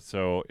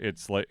 So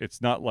it's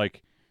not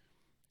like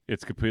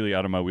it's completely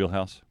out of my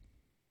wheelhouse.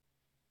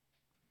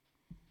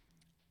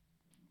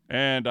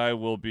 And I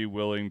will be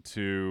willing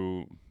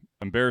to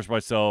embarrass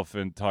myself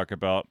and talk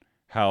about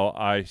how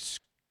I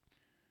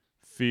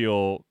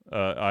feel.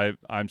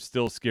 I'm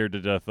still scared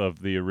to death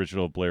of the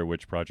original Blair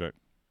Witch Project,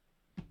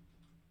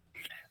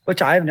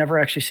 which I have never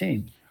actually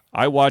seen.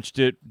 I watched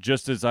it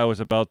just as I was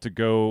about to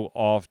go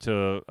off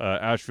to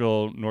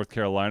Asheville, North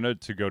Carolina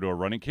to go to a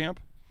running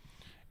camp.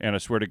 And I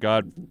swear to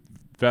God,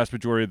 vast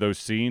majority of those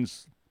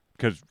scenes,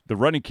 because the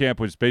running camp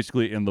was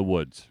basically in the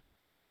woods.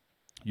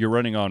 You're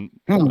running on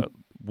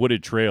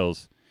wooded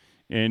trails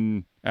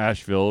in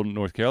Asheville,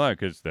 North Carolina,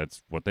 because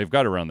that's what they've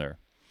got around there,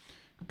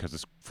 because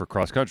it's for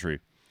cross country.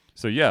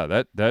 So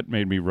yeah, that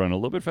made me run a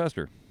little bit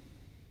faster.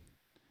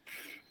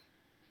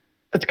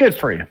 That's good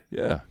for you.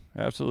 Yeah,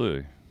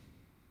 absolutely.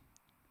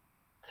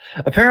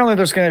 Apparently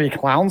there's going to be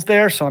clowns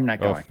there, so I'm not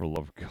going. Oh, for the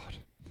love of God.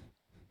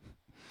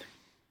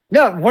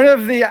 No, one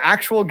of the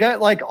actual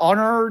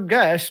honored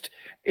guest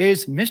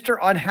is Mr.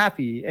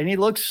 Unhappy, and he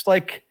looks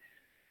like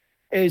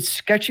a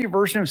sketchy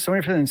version of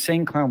somebody from the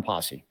Insane Clown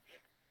Posse.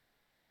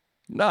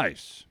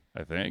 Nice,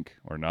 I think,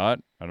 or not.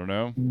 I don't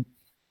know.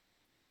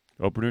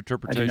 Open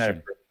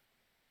interpretation.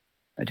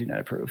 I do not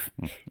approve.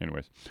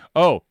 Anyways.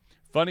 Oh,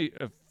 funny.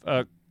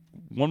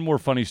 One more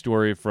funny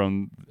story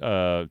from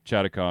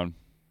Chattacon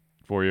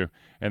for you,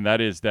 and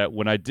that is that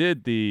when I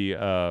did the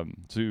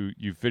so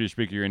you finished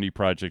making your indie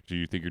project, do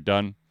you think you're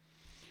done?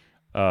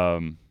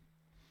 I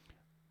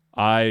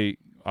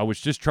was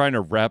just trying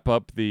to wrap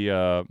up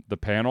the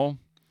panel,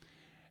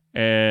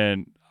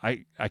 and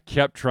I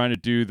kept trying to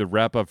do the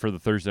wrap up for the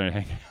Thursday Night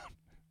Hangout.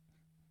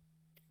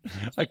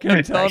 I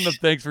kept telling them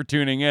thanks for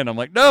tuning in. I'm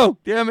like, no,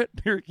 damn it,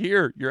 you're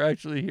here. You're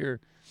actually here.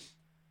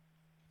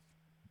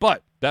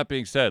 But that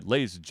being said,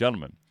 ladies and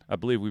gentlemen, I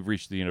believe we've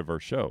reached the end of our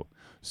show.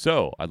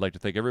 So I'd like to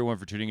thank everyone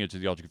for tuning into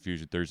the Ultica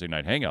Fusion Thursday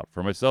Night Hangout.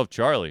 For myself,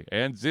 Charlie,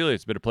 and Zelia,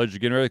 it's been a pleasure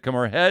getting ready to come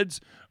our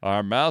heads,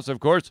 our mouths, of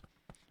course,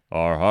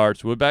 our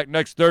hearts. We'll be back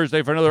next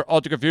Thursday for another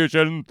Ultica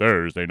Fusion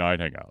Thursday Night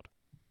Hangout.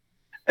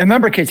 And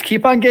remember, kids,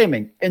 keep on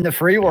gaming in the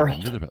free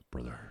world.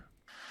 Brother.